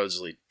 all roads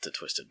lead to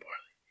Twisted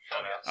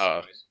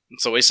Barley.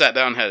 So we sat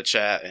down and had a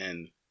chat,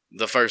 and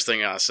the first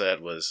thing I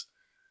said was,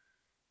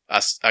 I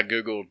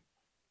Googled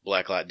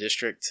Blacklight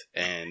District,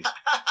 and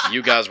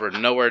you guys were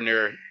nowhere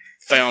near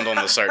found on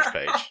the search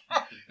page.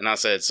 And I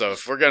said, so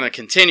if we're going to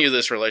continue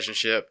this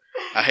relationship,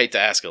 I hate to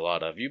ask a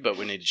lot of you, but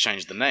we need to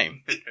change the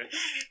name.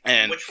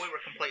 And which we were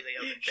completely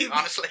open to,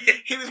 honestly.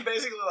 He was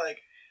basically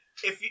like,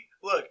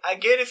 I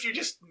get if you're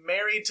just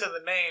married to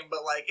the name,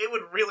 but like it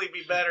would really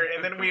be better.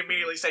 And then we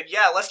immediately said,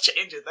 yeah, let's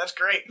change it. That's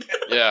great.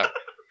 Yeah.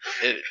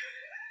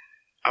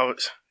 I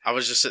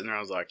was just sitting there. I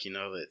was like,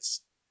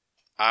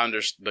 I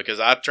understand, because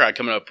I tried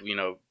coming up,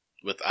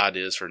 with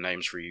ideas for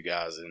names for you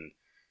guys, and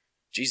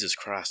Jesus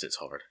Christ, it's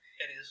hard.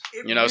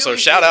 It is. So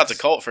shout out to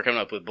Colt for coming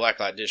up with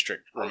Blacklight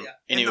District. Anyway,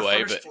 in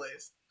the first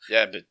place.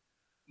 Yeah, but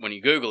when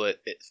you Google it,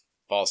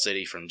 Fall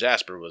City from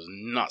Jasper was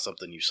not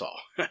something you saw.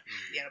 Yeah,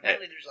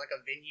 apparently there's like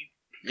a venue,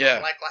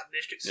 Blacklight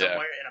District somewhere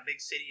in a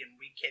big city, and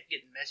we kept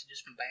getting messages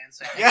from bands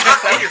saying,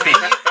 "Play your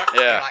venue."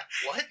 Yeah. Like,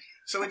 what?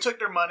 So we took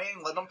their money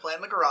and let them play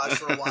in the garage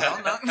for a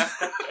while.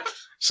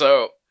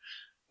 So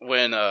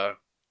when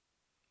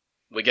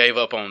we gave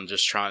up on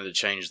just trying to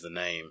change the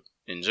name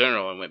in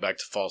general and went back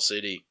to Fall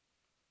City,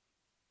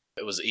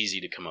 it was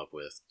easy to come up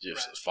with.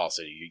 Just Fall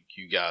City.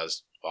 You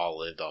guys all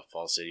lived off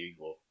Fall City,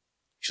 well,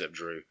 except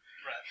Drew. Right.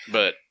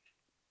 But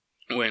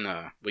when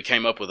we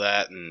came up with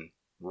that and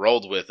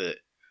rolled with it,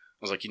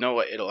 I was like, you know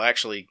what? It'll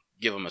actually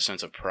give them a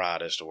sense of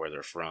pride as to where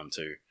they're from,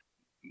 too.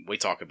 We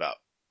talk about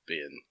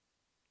being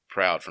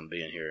proud from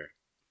being here.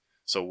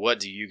 So what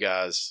do you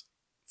guys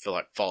feel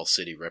like Fall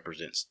City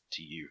represents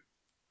to you?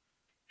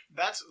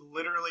 That's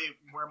literally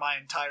where my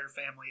entire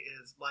family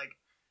is. Like,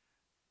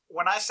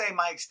 when I say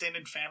my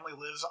extended family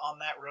lives on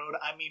that road,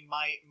 I mean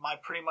my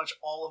pretty much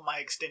all of my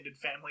extended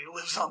family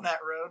lives on that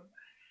road.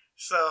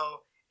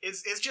 So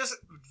it's just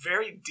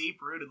very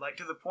deep rooted, like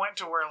to the point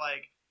to where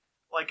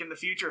like in the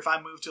future, if I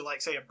move to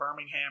like say a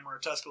Birmingham or a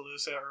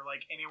Tuscaloosa or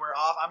like anywhere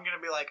off, I'm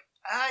gonna be like,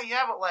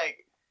 yeah, but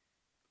like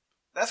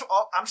that's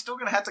all. I'm still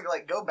gonna have to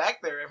like go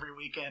back there every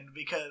weekend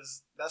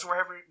because that's where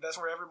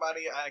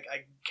everybody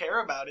I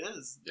care about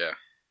is. Yeah.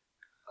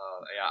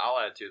 Yeah, I'll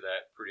add to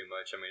that pretty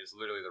much. I mean, it's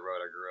literally the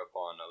road I grew up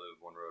on. I live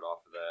one road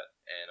off of that,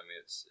 and I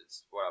mean, it's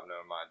what I've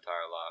known my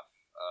entire life.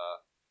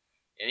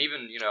 And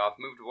even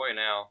I've moved away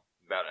now,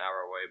 about an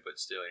hour away,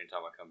 but still,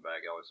 anytime I come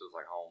back, it always feels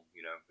like home.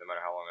 No matter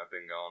how long I've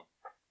been gone.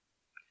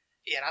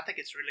 Yeah, and I think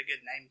it's a really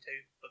good name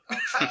too,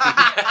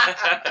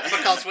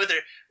 because whether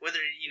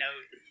you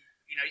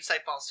say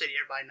Fall City,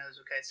 everybody knows.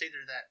 Okay, it's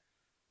either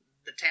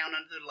the town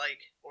under the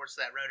lake, or it's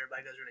that road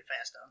everybody goes really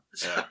fast on.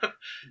 So.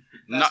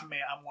 That's me.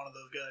 I'm one of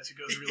those guys who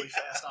goes really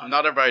fast on.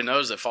 Not everybody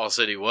knows that Fall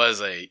City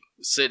was a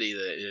city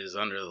that is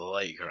under the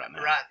lake right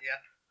now. Right, yeah.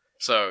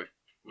 So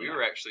we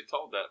were actually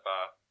told that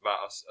by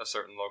a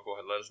certain local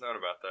had let us know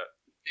about that.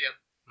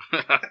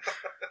 Yep.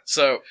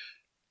 So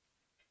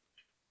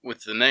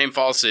with the name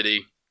Fall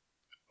City,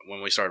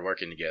 when we started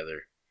working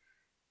together,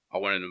 I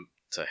wanted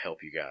to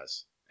help you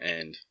guys,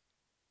 and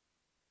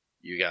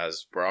you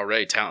guys were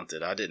already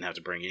talented. I didn't have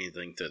to bring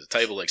anything to the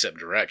table except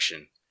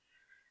direction.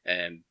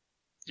 And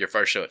your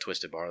first show at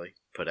Twisted Barley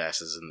put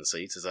asses in the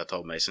seats, as I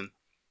told Mason.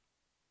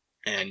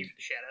 And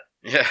shout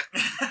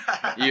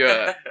out.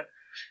 Yeah,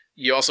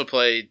 you also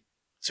played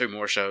 2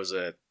 more shows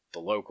at the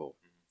local,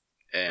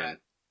 and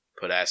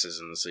put asses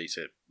in the seats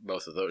at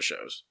both of those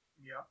shows.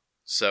 Yeah.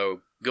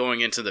 So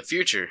going into the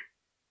future,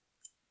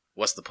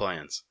 what's the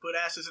plans? Put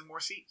asses in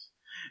more seats.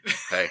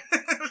 Hey,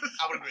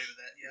 I would agree with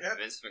that. Yeah. Yep.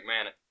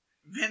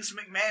 Vince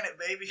McMahon, it,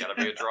 baby. Gotta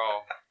be a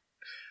draw.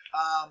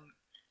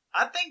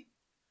 I think,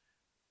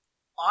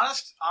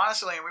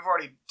 honestly, and we've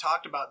already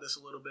talked about this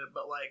a little bit,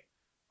 but like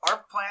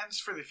our plans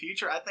for the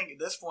future, I think at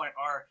this point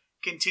are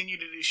continue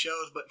to do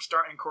shows, but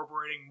start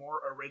incorporating more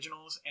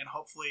originals and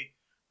hopefully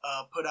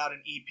put out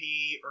an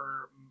EP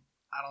or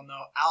I don't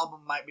know,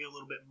 album might be a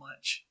little bit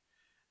much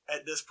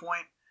at this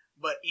point,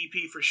 but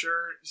EP for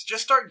sure.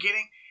 Just start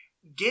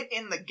get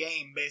in the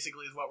game,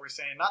 basically, is what we're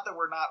saying. Not that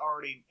we're not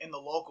already in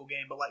the local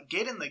game, but like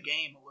get in the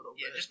game a little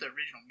bit. Yeah, just the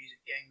original music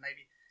game,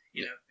 maybe.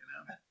 You know.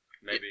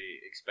 Maybe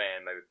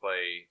expand, maybe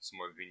play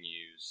some more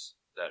venues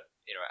that,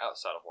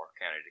 outside of Walker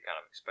County to kind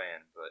of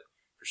expand. But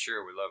for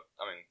sure, we love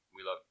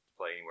to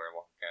play anywhere in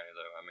Walker County,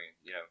 though. I mean,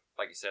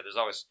 like you said, there's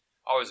always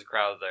a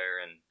crowd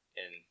there, and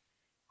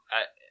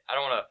I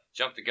don't want to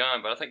jump the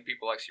gun, but I think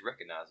people actually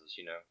recognize us.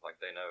 Like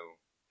they know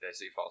they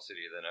see Fall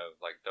City, they know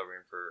like they're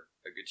in for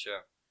a good show.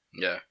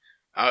 Yeah.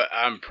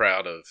 I'm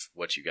proud of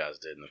what you guys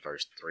did in the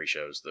first 3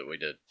 shows that we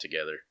did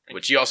together.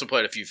 Which you also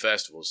played a few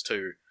festivals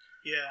too.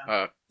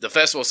 Yeah. The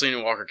festival scene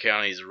in Walker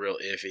County is real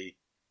iffy.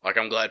 Like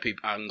I'm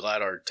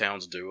glad our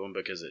towns do them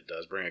because it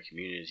does bring a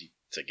community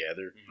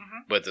together. Mm-hmm.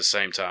 But at the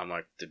same time,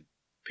 like the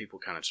people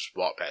kind of just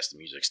walk past the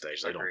music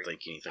stage. They don't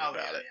think anything about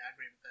it. Yeah, I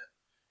agree with that.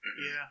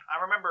 Yeah,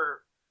 I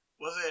remember.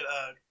 Was it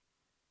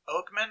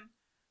Oakman?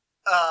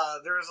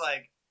 There was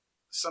like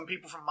some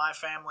people from my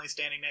family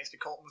standing next to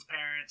Colton's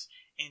parents,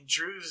 and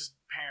Drew's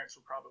parents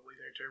were probably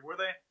there too. Were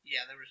they?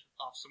 Yeah, they were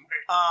off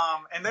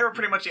somewhere. And they were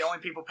pretty much the only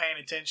people paying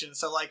attention.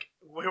 So like,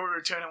 we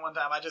were tuning one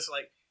time. I just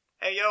like,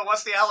 hey yo,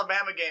 what's the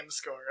Alabama game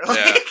score? Like,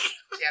 Yeah.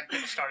 Yeah,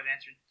 people started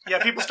answering.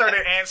 yeah, people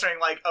started answering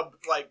like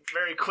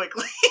very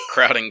quickly.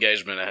 Crowd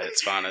engagement at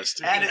its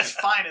finest. At its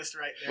finest,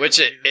 right there. Which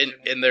ladies and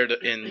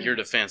gentlemen. in your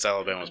defense,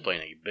 Alabama was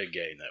playing a big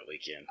game that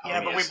weekend. Yeah, I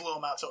mean, but we it's- blew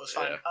them out, so it was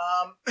fine.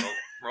 Yeah.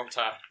 Roll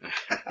Tide.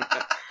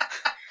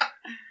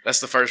 That's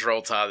the first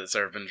roll tide that's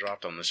ever been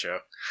dropped on the show.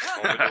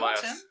 Won't be the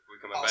last. We're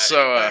coming back.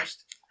 So,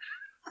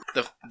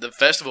 the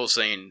festival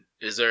scene,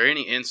 is there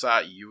any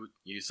insight you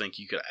think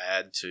you could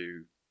add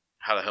to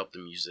how to help the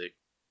music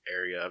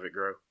area of it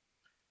grow?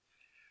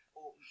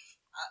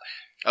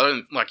 Other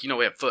than, like,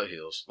 we have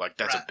Foothills. Like,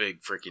 that's a Right.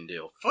 big freaking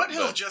deal.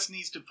 Foothills But- just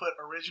needs to put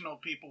original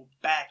people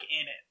back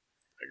in it.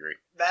 I agree.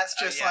 That's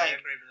just I like,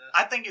 agree with that.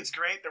 I think it's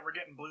great that we're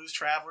getting Blues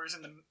Travelers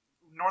and the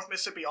North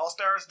Mississippi All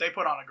Stars. They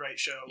put on a great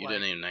show. You Like,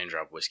 didn't even name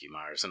drop Whiskey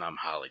Myers, and I'm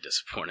highly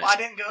disappointed. well, I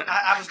didn't go.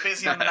 I was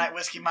busy on the night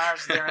Whiskey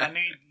Myers was there, and I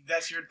knew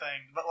that's your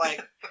thing. But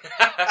like,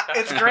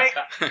 it's great.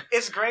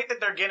 It's great that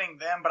they're getting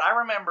them. But I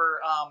remember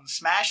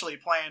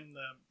Smashley playing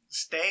the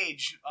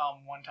stage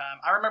one time.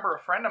 I remember a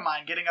friend of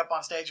mine getting up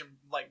on stage and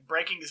like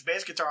breaking his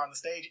bass guitar on the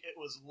stage. It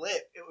was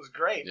lit. It was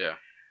great. Yeah.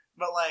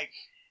 But like,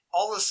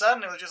 all of a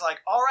sudden, it was just like,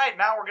 all right,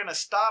 now we're gonna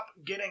stop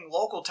getting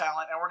local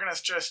talent and we're gonna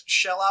just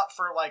shell out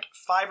for like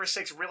 5 or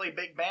 6 really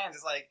big bands.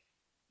 It's like,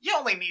 you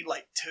only need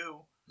like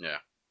 2.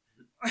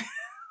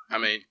 I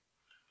mean,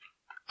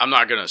 I'm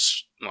not going to,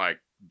 like,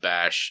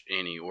 bash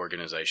any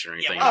organization or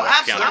anything. well, in West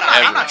absolutely. County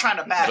I'm ever. not trying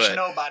to bash But-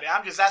 nobody.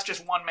 That's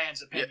just one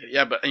man's Yeah, opinion.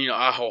 yeah, but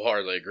I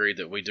wholeheartedly agree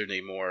that we do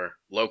need more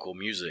local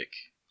music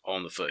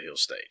on the Foothill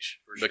stage.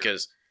 For sure.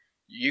 Because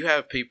you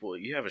have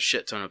a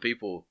shit ton of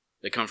people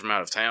that come from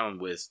out of town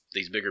with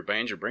these bigger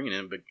bands you're bringing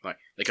in. But like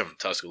they come from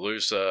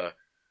Tuscaloosa,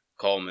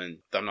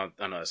 Coleman. I know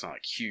it's not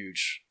like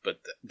huge,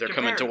 but they're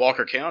coming to Comparatively.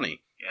 Walker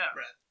County. Yeah.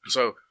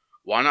 So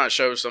why not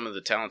show some of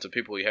the talented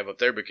people you have up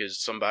there? Because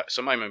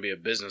somebody may be a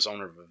business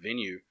owner of a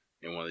venue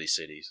in one of these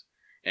cities,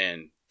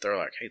 and they're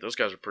like, "Hey, those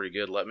guys are pretty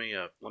good. Let me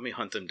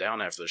hunt them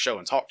down after the show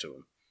and talk to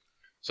them."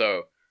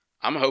 So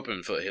I'm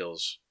hoping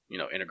Foothills,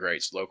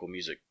 integrates local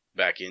music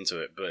back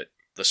into it. But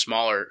the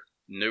smaller,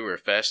 newer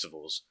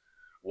festivals,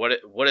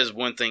 what is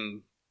one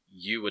thing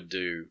you would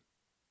do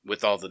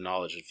with all the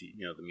knowledge of the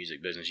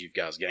music business you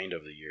guys gained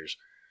over the years?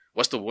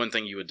 What's the one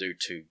thing you would do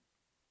to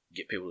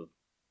get people to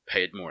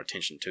pay more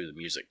attention to the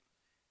music?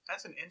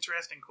 That's an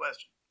interesting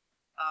question.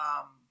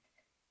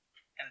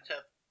 And a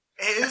tough.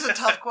 It is a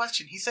tough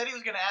question. He said he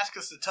was going to ask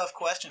us the tough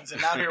questions,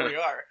 and now here we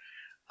are.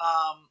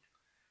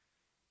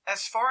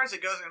 As far as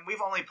it goes, and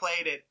we've only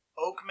played at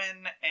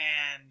Oakman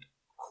and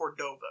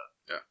Cordova.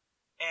 Yeah.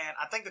 And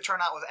I think the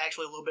turnout was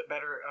actually a little bit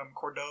better at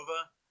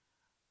Cordova.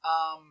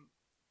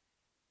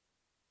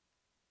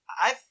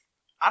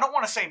 I don't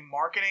want to say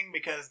marketing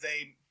because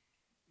they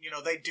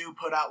do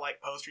put out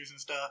like posters and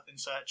stuff and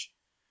such.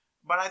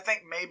 But I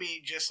think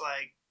maybe just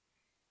like,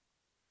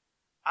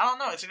 I don't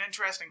know. It's an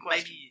interesting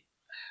question.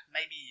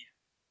 Maybe,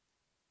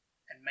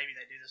 and maybe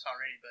they do this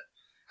already, but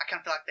I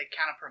kind of feel like they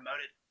kind of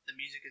promoted the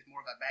music as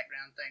more of a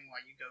background thing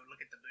while you go look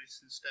at the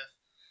booths and stuff.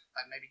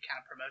 Like maybe kind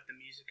of promote the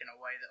music in a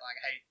way that like,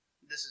 hey,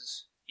 this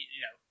is,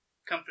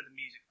 come for the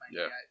music, man.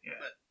 Yeah.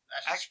 Yeah. But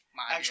that's just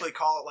my idea. Actually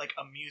call it like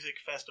a music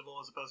festival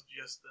as opposed to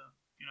just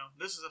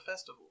this is a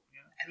festival.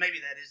 And maybe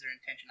that is their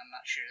intention. I'm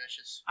not sure. That's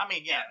just I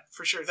mean, yeah,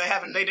 for sure. They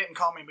didn't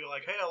call me and be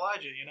like, hey,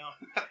 Elijah,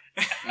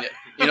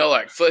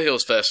 Like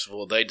Foothills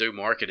Festival, they do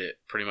market it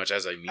pretty much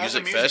as a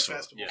music,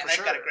 festival. Yeah. and for they've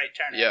sure. got a great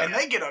turnout. Yeah. And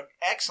they get an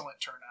excellent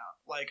turnout,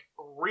 like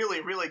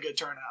really, really good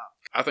turnout.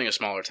 I think a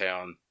smaller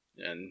town,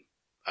 and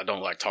I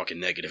don't like talking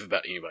negative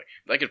about anybody,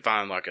 they could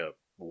find like a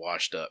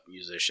washed up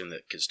musician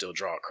that could still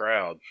draw a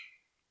crowd.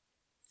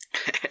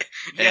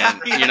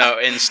 and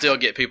and still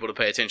get people to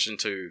pay attention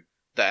to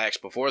the acts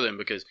before them,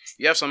 because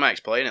you have some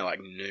acts playing at like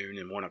noon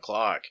and 1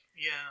 o'clock.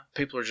 Yeah.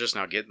 People are just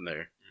not getting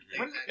there.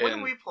 When And-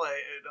 did we play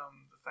at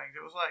the things?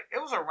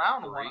 It was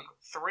around 3.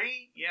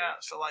 3. Yeah.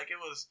 So like it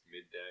was.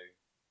 Midday.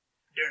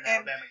 During the And-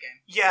 Alabama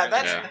game. Yeah,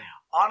 that's Yeah.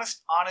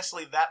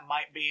 honestly that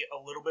might be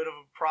a little bit of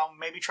a problem.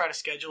 Maybe try to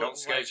schedule Don't it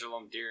schedule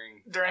them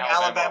during during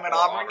Alabama and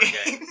Auburn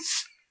games.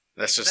 games.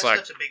 That's just That like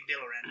stuff's a big deal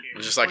around here.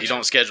 it's just like you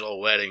don't schedule a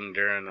wedding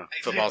during the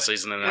football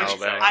season in Which,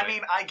 Alabama. I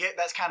mean, I get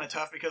that's kind of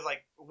tough because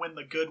like when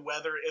the good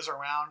weather is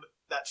around,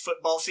 that's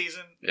football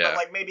season. Yeah. But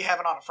like maybe have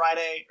it on a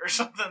Friday or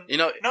something. You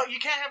know, No, you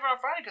can't have it on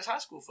Friday because high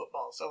school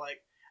football. So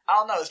like I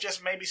don't know. It's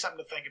just maybe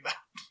something to think about.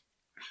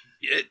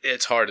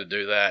 it's hard to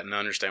do that and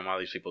understand why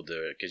these people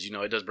do it because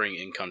it does bring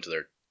income to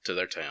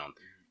their town,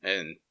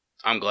 and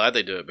I'm glad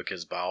they do it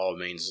because by all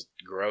means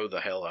grow the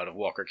hell out of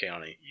Walker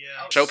County.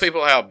 Yeah. Show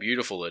people how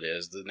beautiful it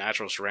is, the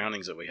natural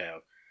surroundings that we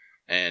have,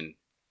 and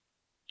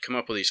come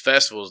up with these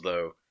festivals.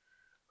 Though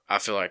I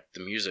feel like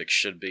the music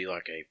should be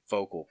like a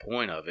focal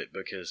point of it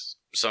because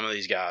some of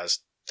these guys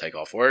take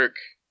off work,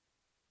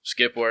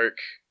 skip work,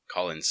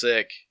 call in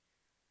sick,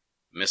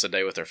 miss a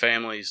day with their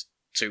families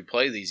to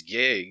play these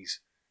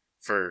gigs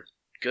for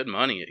good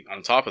money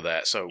on top of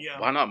that. So Yeah.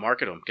 why not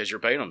market them? Because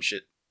you're paying them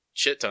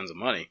shit tons of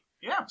money.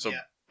 Yeah. So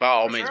Yeah. by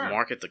all For means, sure.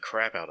 market the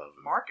crap out of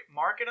them.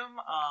 Market them.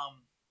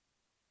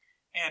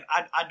 And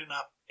I do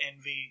not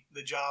envy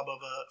the job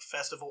of a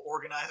festival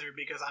organizer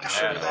because I'm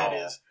sure At that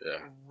all. is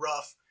Yeah.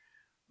 rough.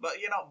 But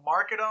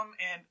market them,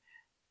 and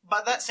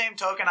by that same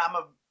token, I'm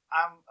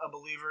a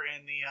believer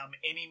in the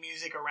any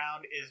music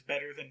around is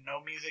better than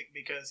no music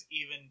because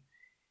even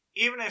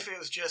if it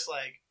was just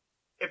like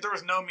if there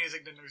was no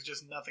music, then there's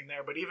just nothing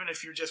there. But even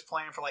if you're just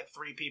playing for like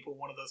 3 people,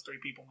 one of those 3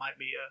 people might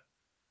be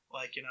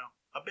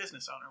a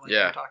business owner, like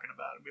Yeah. you're talking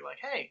about, and be like,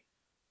 hey,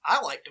 I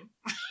liked him.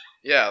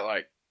 Yeah,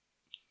 like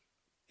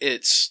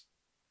it's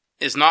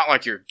not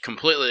like you're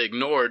completely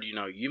ignored.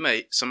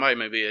 Somebody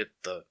may be at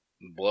the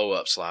blow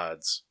up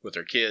slides with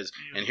their kids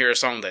and hear a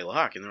song they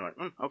like, and they're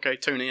like, okay,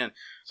 tune in.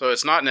 So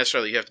it's not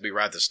necessarily you have to be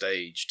right at the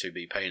stage to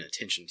be paying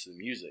attention to the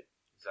music.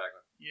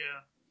 Exactly.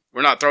 Yeah.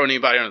 We're not throwing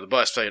anybody under the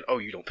bus saying, "Oh,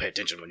 you don't pay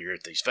attention when you're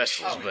at these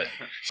festivals," Oh, but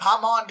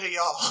I'm on to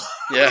y'all.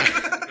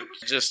 yeah,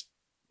 just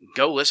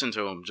go listen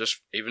to them. Just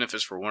even if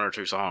it's for 1 or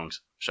 2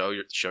 songs, show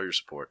your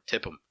support.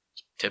 Tip them.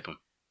 Bring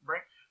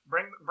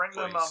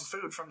them Please.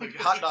 food from the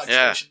hot dog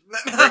Yeah. station.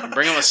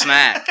 Bring them a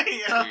snack.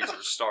 Yeah. Please,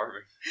 we're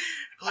starving.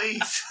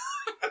 Please.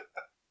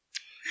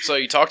 So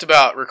you talked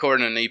about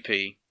recording an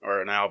EP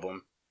or an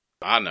album.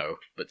 I know,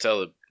 but tell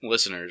the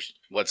listeners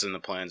what's in the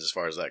plans as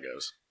far as that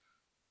goes.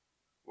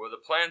 Well, the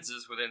plans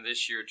is within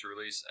this year to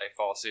release a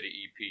Fall City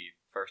EP,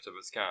 first of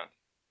its kind.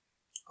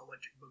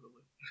 Electric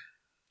Boogaloo.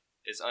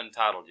 It's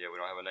untitled yet. We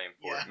don't have a name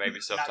for Yeah, it. Maybe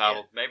not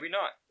subtitled, maybe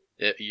not.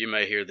 You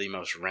may hear the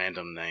most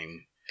random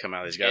name come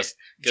out of these guys.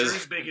 'Cause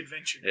Drew's Big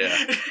Adventure.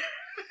 Yeah.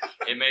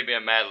 It may be a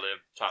Mad Lib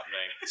type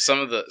name. some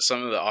of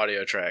the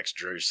audio tracks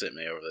Drew sent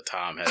me over the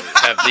time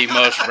have the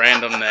most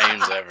random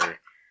names ever.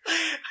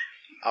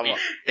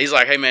 He's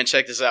like, "Hey man,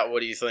 check this out. What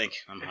do you think?"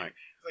 I'm like,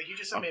 Like, you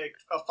just sent me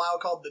a file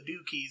called the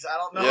Dookies. I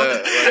don't know.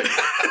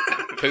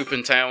 Yeah,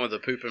 "Poopin' Town with a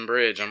Poopin'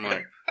 Bridge." I'm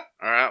like,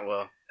 "All right,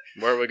 well,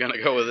 where are we gonna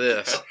go with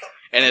this?"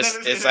 And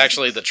it's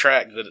actually the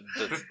track,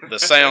 the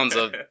sounds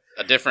of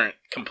a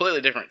completely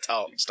different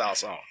style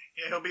song.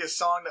 Yeah, it'll be a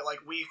song that,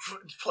 like, we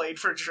played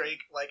for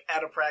Drake, like,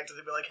 at a practice.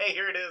 They'd be like, hey,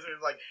 here it is. And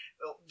it's like,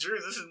 oh, Drew,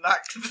 this is not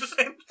the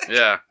same thing.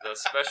 Yeah. The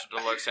special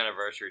deluxe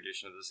anniversary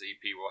edition of this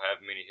EP will have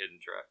many hidden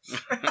tracks.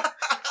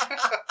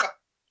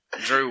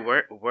 Drew,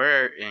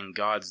 where in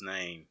God's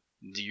name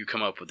do you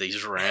come up with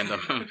these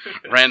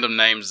random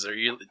names? Are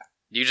you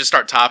just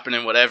start typing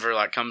in whatever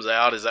like comes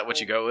out? Is that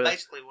what you go with?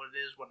 Basically, what it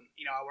is when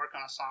I work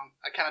on a song,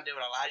 I kind of do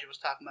what Elijah was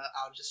talking about.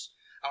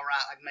 I'll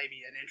write like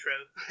maybe an intro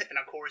and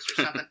a chorus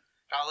or something.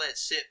 I'll let it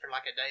sit for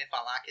like a day if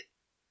I like it.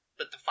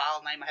 But the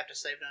file name I have to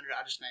save it under,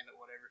 I just name it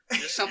whatever.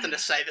 Just something to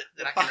save it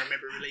that I can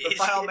remember really The easy.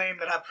 file name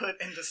that I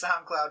put into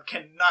SoundCloud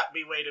cannot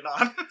be waited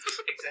on.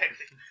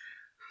 Exactly.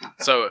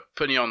 So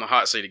putting you on the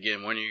hot seat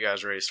again. When are you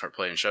guys ready to start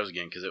playing shows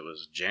again? Because it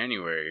was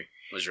January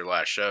was your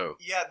last show.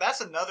 Yeah,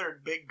 that's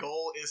another big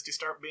goal is to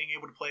start being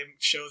able to play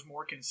shows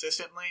more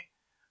consistently.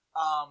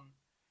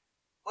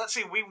 Let's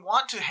see, we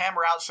want to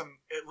hammer out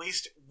at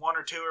least 1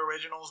 or 2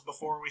 originals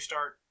before we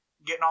start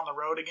getting on the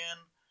road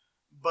again.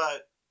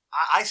 But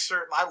I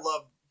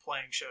love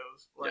playing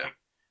shows. Like,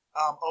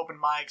 open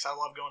mics, I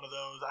love going to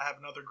those. I have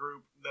another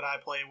group that I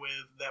play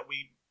with that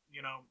we,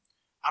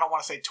 I don't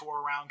want to say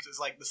tour around because it's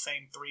like the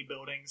same 3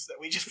 buildings that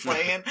we just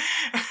play in.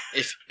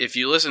 If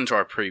you listen to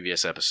our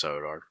previous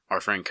episode,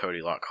 our friend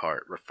Cody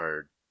Lockhart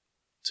referred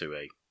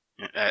to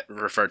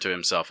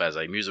himself as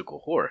a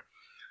musical whore.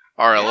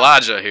 Our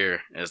Elijah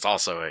here is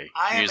also a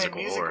I am musical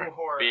a musical whore.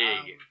 whore.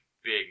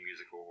 Big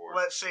musical whore.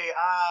 Let's see.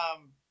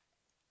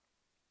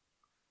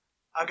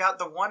 I got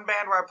the one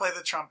band where I play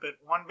the trumpet,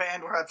 one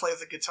band where I play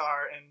the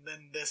guitar, and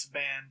then this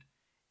band.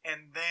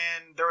 And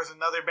then there was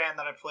another band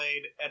that I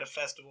played at a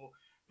festival.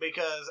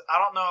 Because I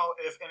don't know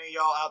if any of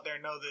y'all out there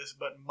know this,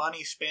 but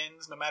money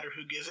spins no matter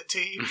who gives it to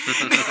you.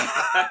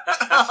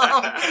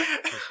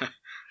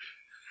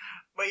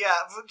 But yeah,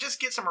 just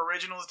get some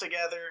originals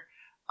together.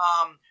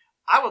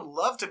 I would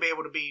love to be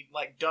able to be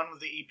like done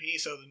with the EP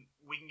so that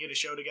we can get a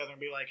show together and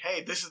be like,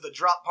 hey, this is the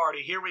drop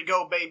party. Here we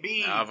go,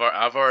 baby. I've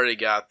already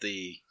got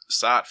the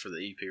site for the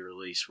EP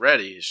release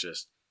ready. It's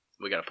just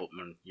we got to pull.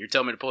 When you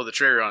tell me to pull the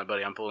trigger on it,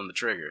 buddy, I'm pulling the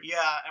trigger.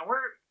 Yeah, and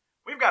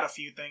we've got a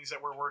few things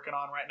that we're working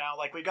on right now.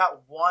 Like, we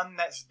got one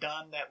that's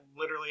done that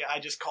literally I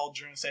just called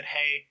Drew and said,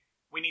 hey,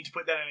 we need to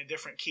put that in a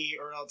different key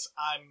or else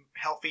I'm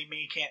healthy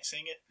me can't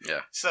sing it.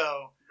 Yeah.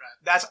 So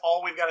that's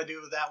all we've got to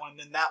do with that one. And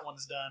then that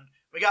one's done.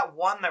 We got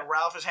one that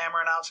Ralph is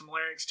hammering out some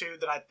lyrics to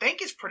that I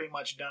think is pretty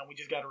much done. We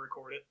just got to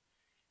record it.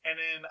 And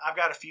then I've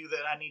got a few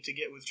that I need to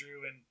get with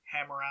Drew and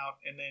hammer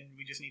out. And then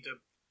we just need to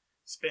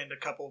spend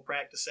a couple of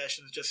practice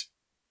sessions just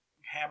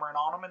hammering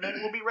on them. And then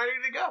we'll be ready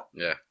to go.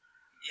 Yeah.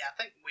 Yeah, I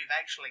think we've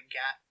actually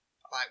got,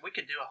 like, we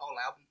could do a whole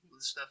album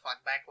with stuff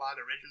like backlog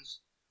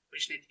originals. We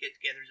just need to get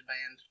together as a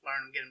band,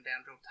 learn them, get them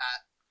down real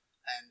tight,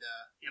 and,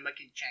 make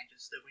any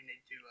changes that we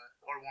need to,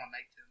 or want to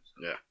make to them. So.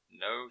 Yeah.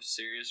 No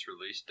serious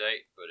release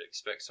date, but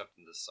expect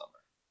something this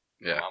summer.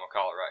 Yeah. I'm going to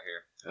call it right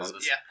here on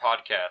this Yeah.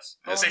 podcast.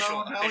 Oh,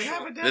 Official- no, we official.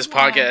 have a This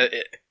deadline.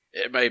 podcast,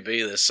 it may be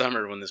this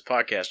summer when this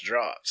podcast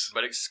drops.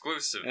 But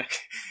exclusive.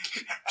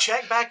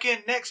 Check back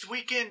in next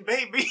weekend,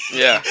 baby.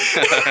 Yeah.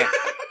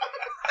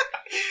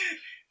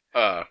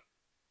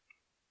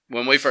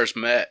 When we first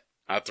met,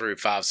 I threw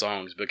 5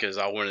 songs because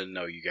I wanted to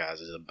know you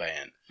guys as a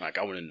band. Like,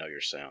 I wanted to know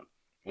your sound.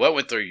 What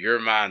went through your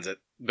minds?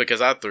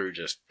 Because I threw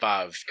just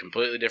 5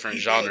 completely different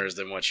genres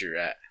than what you're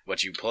at,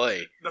 what you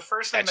play. The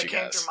first thing That's that you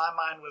came guys. through my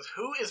mind was,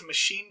 who is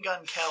Machine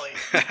Gun Kelly?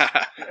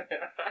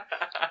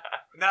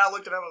 And then I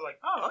looked it up and was like,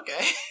 oh,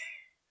 okay.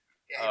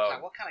 Yeah, he was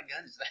like, what kind of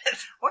gun is that?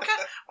 What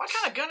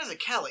kind of gun is a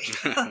Kelly?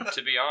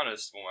 To be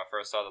honest, when I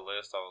first saw the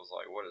list, I was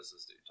like, what is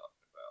this dude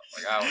talking about?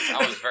 Like,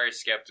 I was very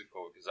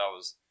skeptical because I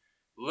was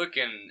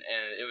looking,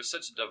 and it was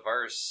such a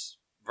diverse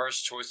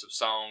choice of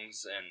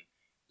songs, and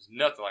it was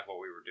nothing like what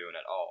we were doing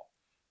at all.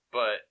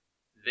 But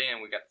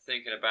then we got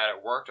thinking about it,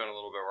 worked on it a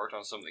little bit, worked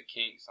on some of the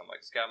kinks. I'm like,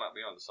 this guy might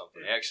be onto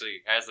something. He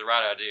actually has the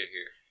right idea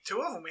here. 2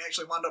 of them we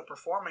actually wound up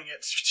performing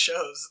at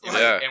shows.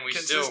 Yeah. And we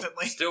still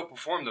consistently.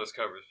 perform those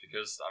covers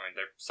because, I mean,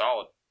 they're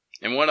solid.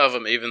 And one of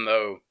them, even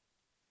though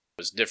it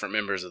was different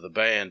members of the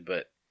band,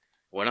 but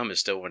one of them is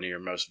still one of your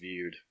most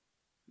viewed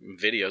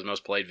videos,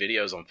 most played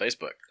videos on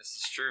Facebook.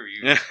 This is true.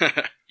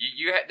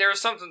 You had, there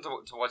was something to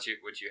what you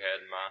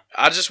had in mind.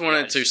 I just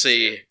wanted Yeah, to it's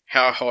see just-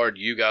 how hard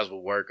you guys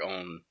will work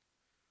on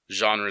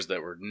genres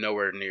that were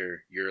nowhere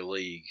near your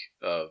league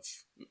of,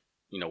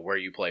 where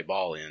you play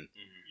ball in,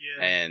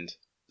 Yeah. and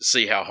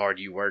see how hard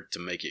you work to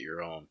make it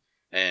your own.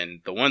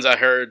 And the ones I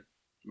heard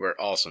were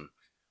awesome.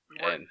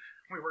 And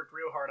We worked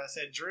real hard. I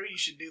said, Drew, you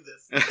should do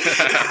this.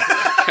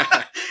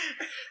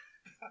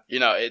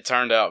 it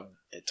turned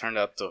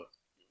out to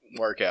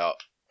work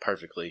out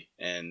perfectly,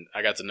 and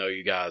I got to know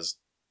you guys,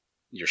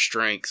 your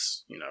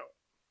strengths,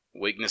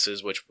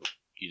 weaknesses, which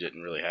you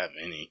didn't really have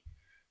any,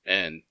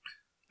 and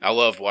I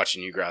love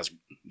watching you guys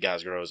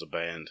grow as a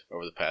band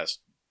over the past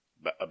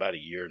about a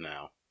year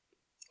now,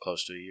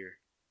 close to a year.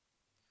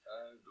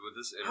 With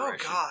this Oh,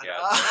 iteration, God. yeah,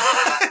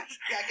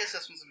 Yeah, I guess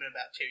this one's been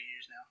about 2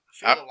 years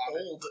now. I I- feel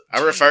old. I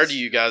Jeez. refer to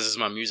you guys as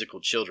my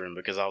musical children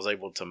because I was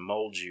able to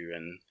mold you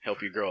and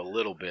help you grow a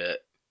little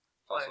bit.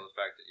 also the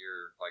fact that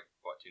you're like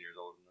 10 years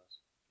older than us.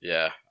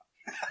 Yeah,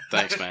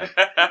 thanks, man.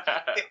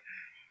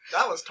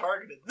 That was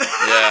targeted. Yeah.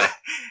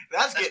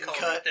 That's That's getting cold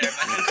cut. right there,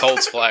 man.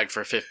 Colts flagged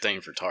for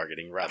 15 for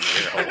targeting right in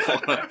the ear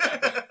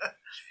hole.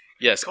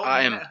 Yes, Colton,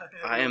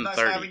 I am it was nice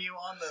 30. having you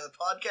on the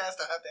podcast.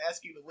 I have to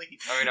ask you to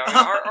leave. I mean,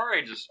 our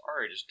ages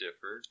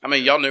differ. I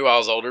mean, y'all knew I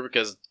was older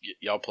because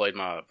y'all played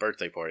my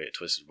birthday party at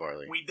Twisted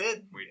Barley. We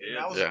did. We did.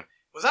 That was, Yeah.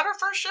 was that our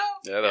first show?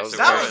 Yeah, that was Yes, it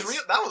That was. was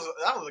real.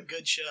 That was a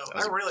good show.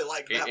 was- I really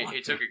liked that one.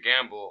 He took a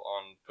gamble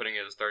on putting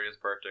his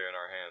 30th birthday in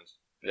our hands.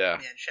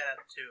 Yeah. Yeah, shout out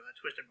to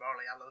Twisted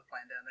Barley. I love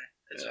playing down there.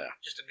 It's Yeah.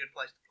 just a good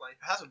place to play.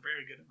 It has a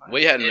very good environment.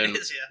 We hadn't It been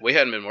is, yeah. we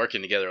hadn't been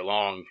working together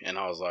long, and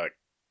I was like,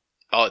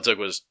 all it took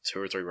was 2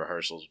 or 3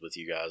 rehearsals with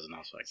you guys, and I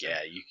was like, yeah,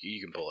 you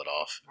can pull it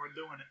off. We're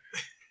doing it.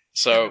 And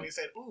So, we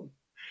said, "Ooh,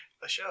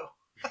 a show."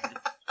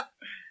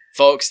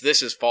 folks,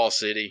 this is Fall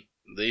City.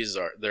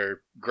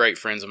 They're great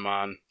friends of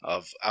mine.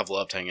 I've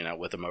loved hanging out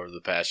with them over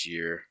the past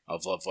year.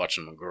 I've loved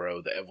watching them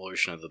grow, the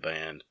evolution of the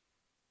band.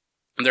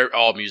 They're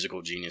all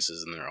musical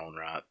geniuses in their own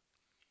right,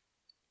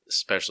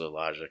 especially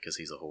Elijah because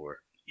he's a whore.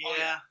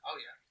 Yeah, Oh,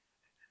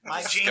 yeah.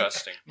 my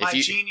Disgusting. my If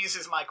you- genius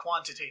is my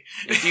quantity.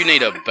 If you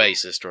need a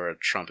bassist or a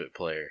trumpet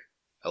player,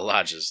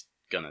 Elijah's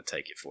gonna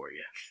take it for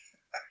you.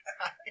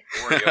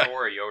 Or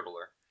a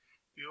yodeler.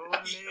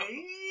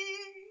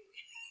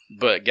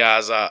 But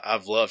guys,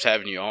 I've loved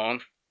having you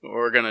on.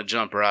 We're gonna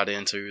jump right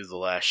into the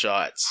last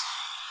shots.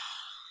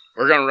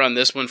 We're gonna run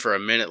this one for a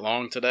minute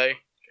long today,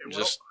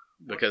 just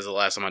because the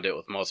last time I did it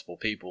with multiple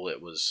people,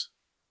 it was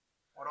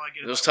what do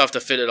I get? tough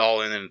to fit it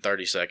all in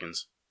 30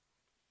 seconds.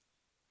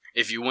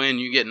 If you win,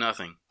 you get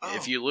nothing. Oh.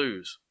 If you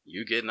lose,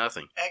 you get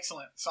nothing.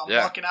 Excellent. So I'm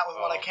Yeah. walking out with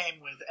what I Oh.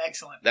 came with.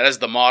 Excellent. That is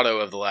the motto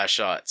of the last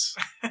shots.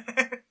 All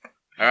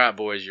right,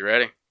 boys, you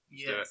ready?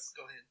 Yes.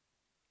 Go ahead.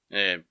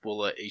 And we'll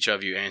let each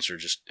of you answer.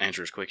 Just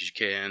answer as quick as you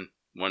can.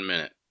 1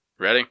 minute.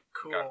 Ready?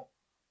 Cool. Okay.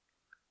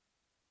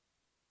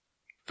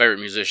 Favorite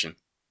musician?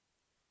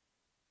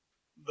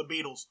 The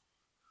Beatles.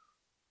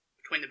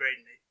 Between the Braid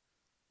and me.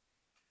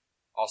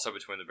 Also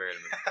between the Bear and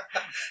me.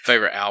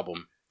 Favorite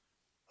album?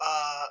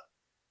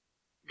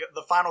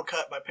 The Final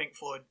Cut by Pink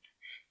Floyd.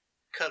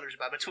 Colors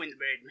by Between the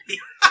Buried and Me.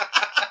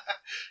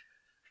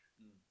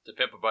 To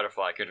Pimp a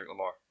Butterfly, Kendrick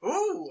Lamar.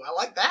 Ooh, I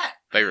like that.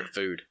 Favorite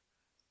food?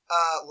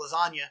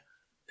 Lasagna.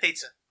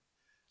 Pizza.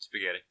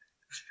 Spaghetti.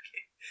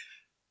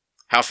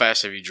 How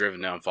fast have you driven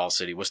down Fall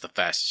City? What's the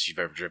fastest you've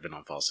ever driven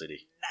on Fall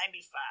City?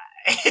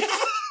 95.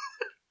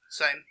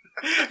 Same.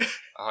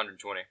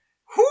 120.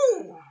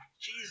 Whoo!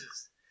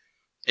 Jesus.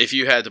 If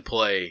you had to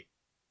play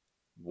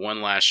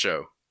one last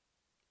show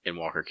in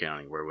Walker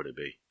County, where would it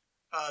be?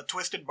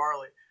 Twisted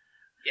Barley.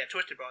 Yeah,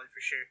 Twisted Barley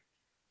for sure.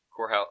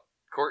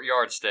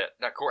 Courtyard step.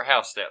 Not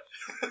courthouse step.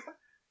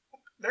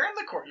 They're in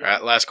the All courtyard.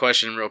 right, last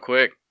question real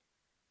quick.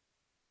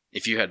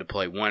 If you had to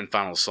play one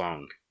final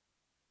song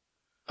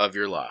of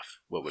your life,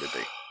 what would it be?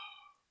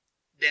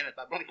 Damn It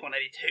by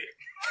Blink-182.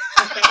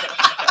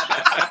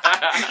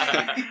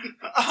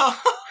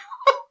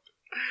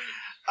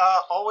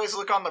 Always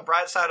Look on the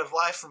Bright Side of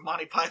Life from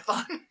Monty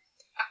Python.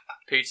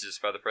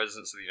 Pizzas by the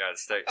Presidents of the United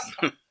States.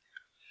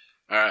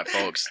 All right,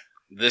 folks.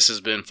 This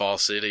has been Fall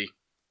City.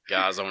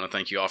 Guys, I want to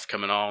thank you all for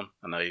coming on.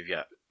 I know you've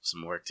got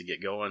some work to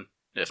get going,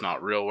 if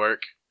not real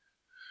work.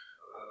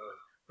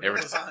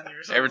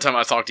 Every time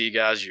I talk to you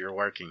guys, you're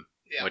working,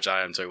 Yeah. which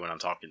I am too when I'm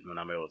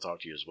able to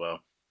talk to you as well.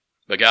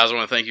 But guys, I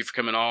want to thank you for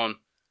coming on.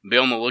 Be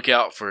on the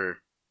lookout for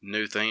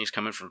new things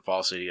coming from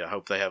Fall City. I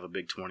hope they have a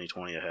big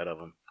 2020 ahead of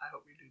them. I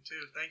hope you do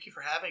too. Thank you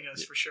for having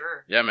us, for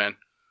sure. Yeah, man.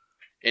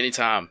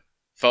 Anytime.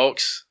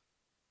 Folks,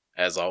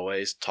 as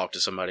always, talk to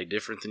somebody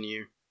different than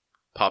you.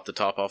 Pop the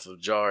top off of a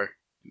jar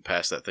and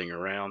pass that thing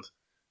around.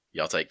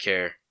 Y'all take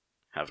care.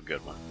 Have a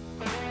good one.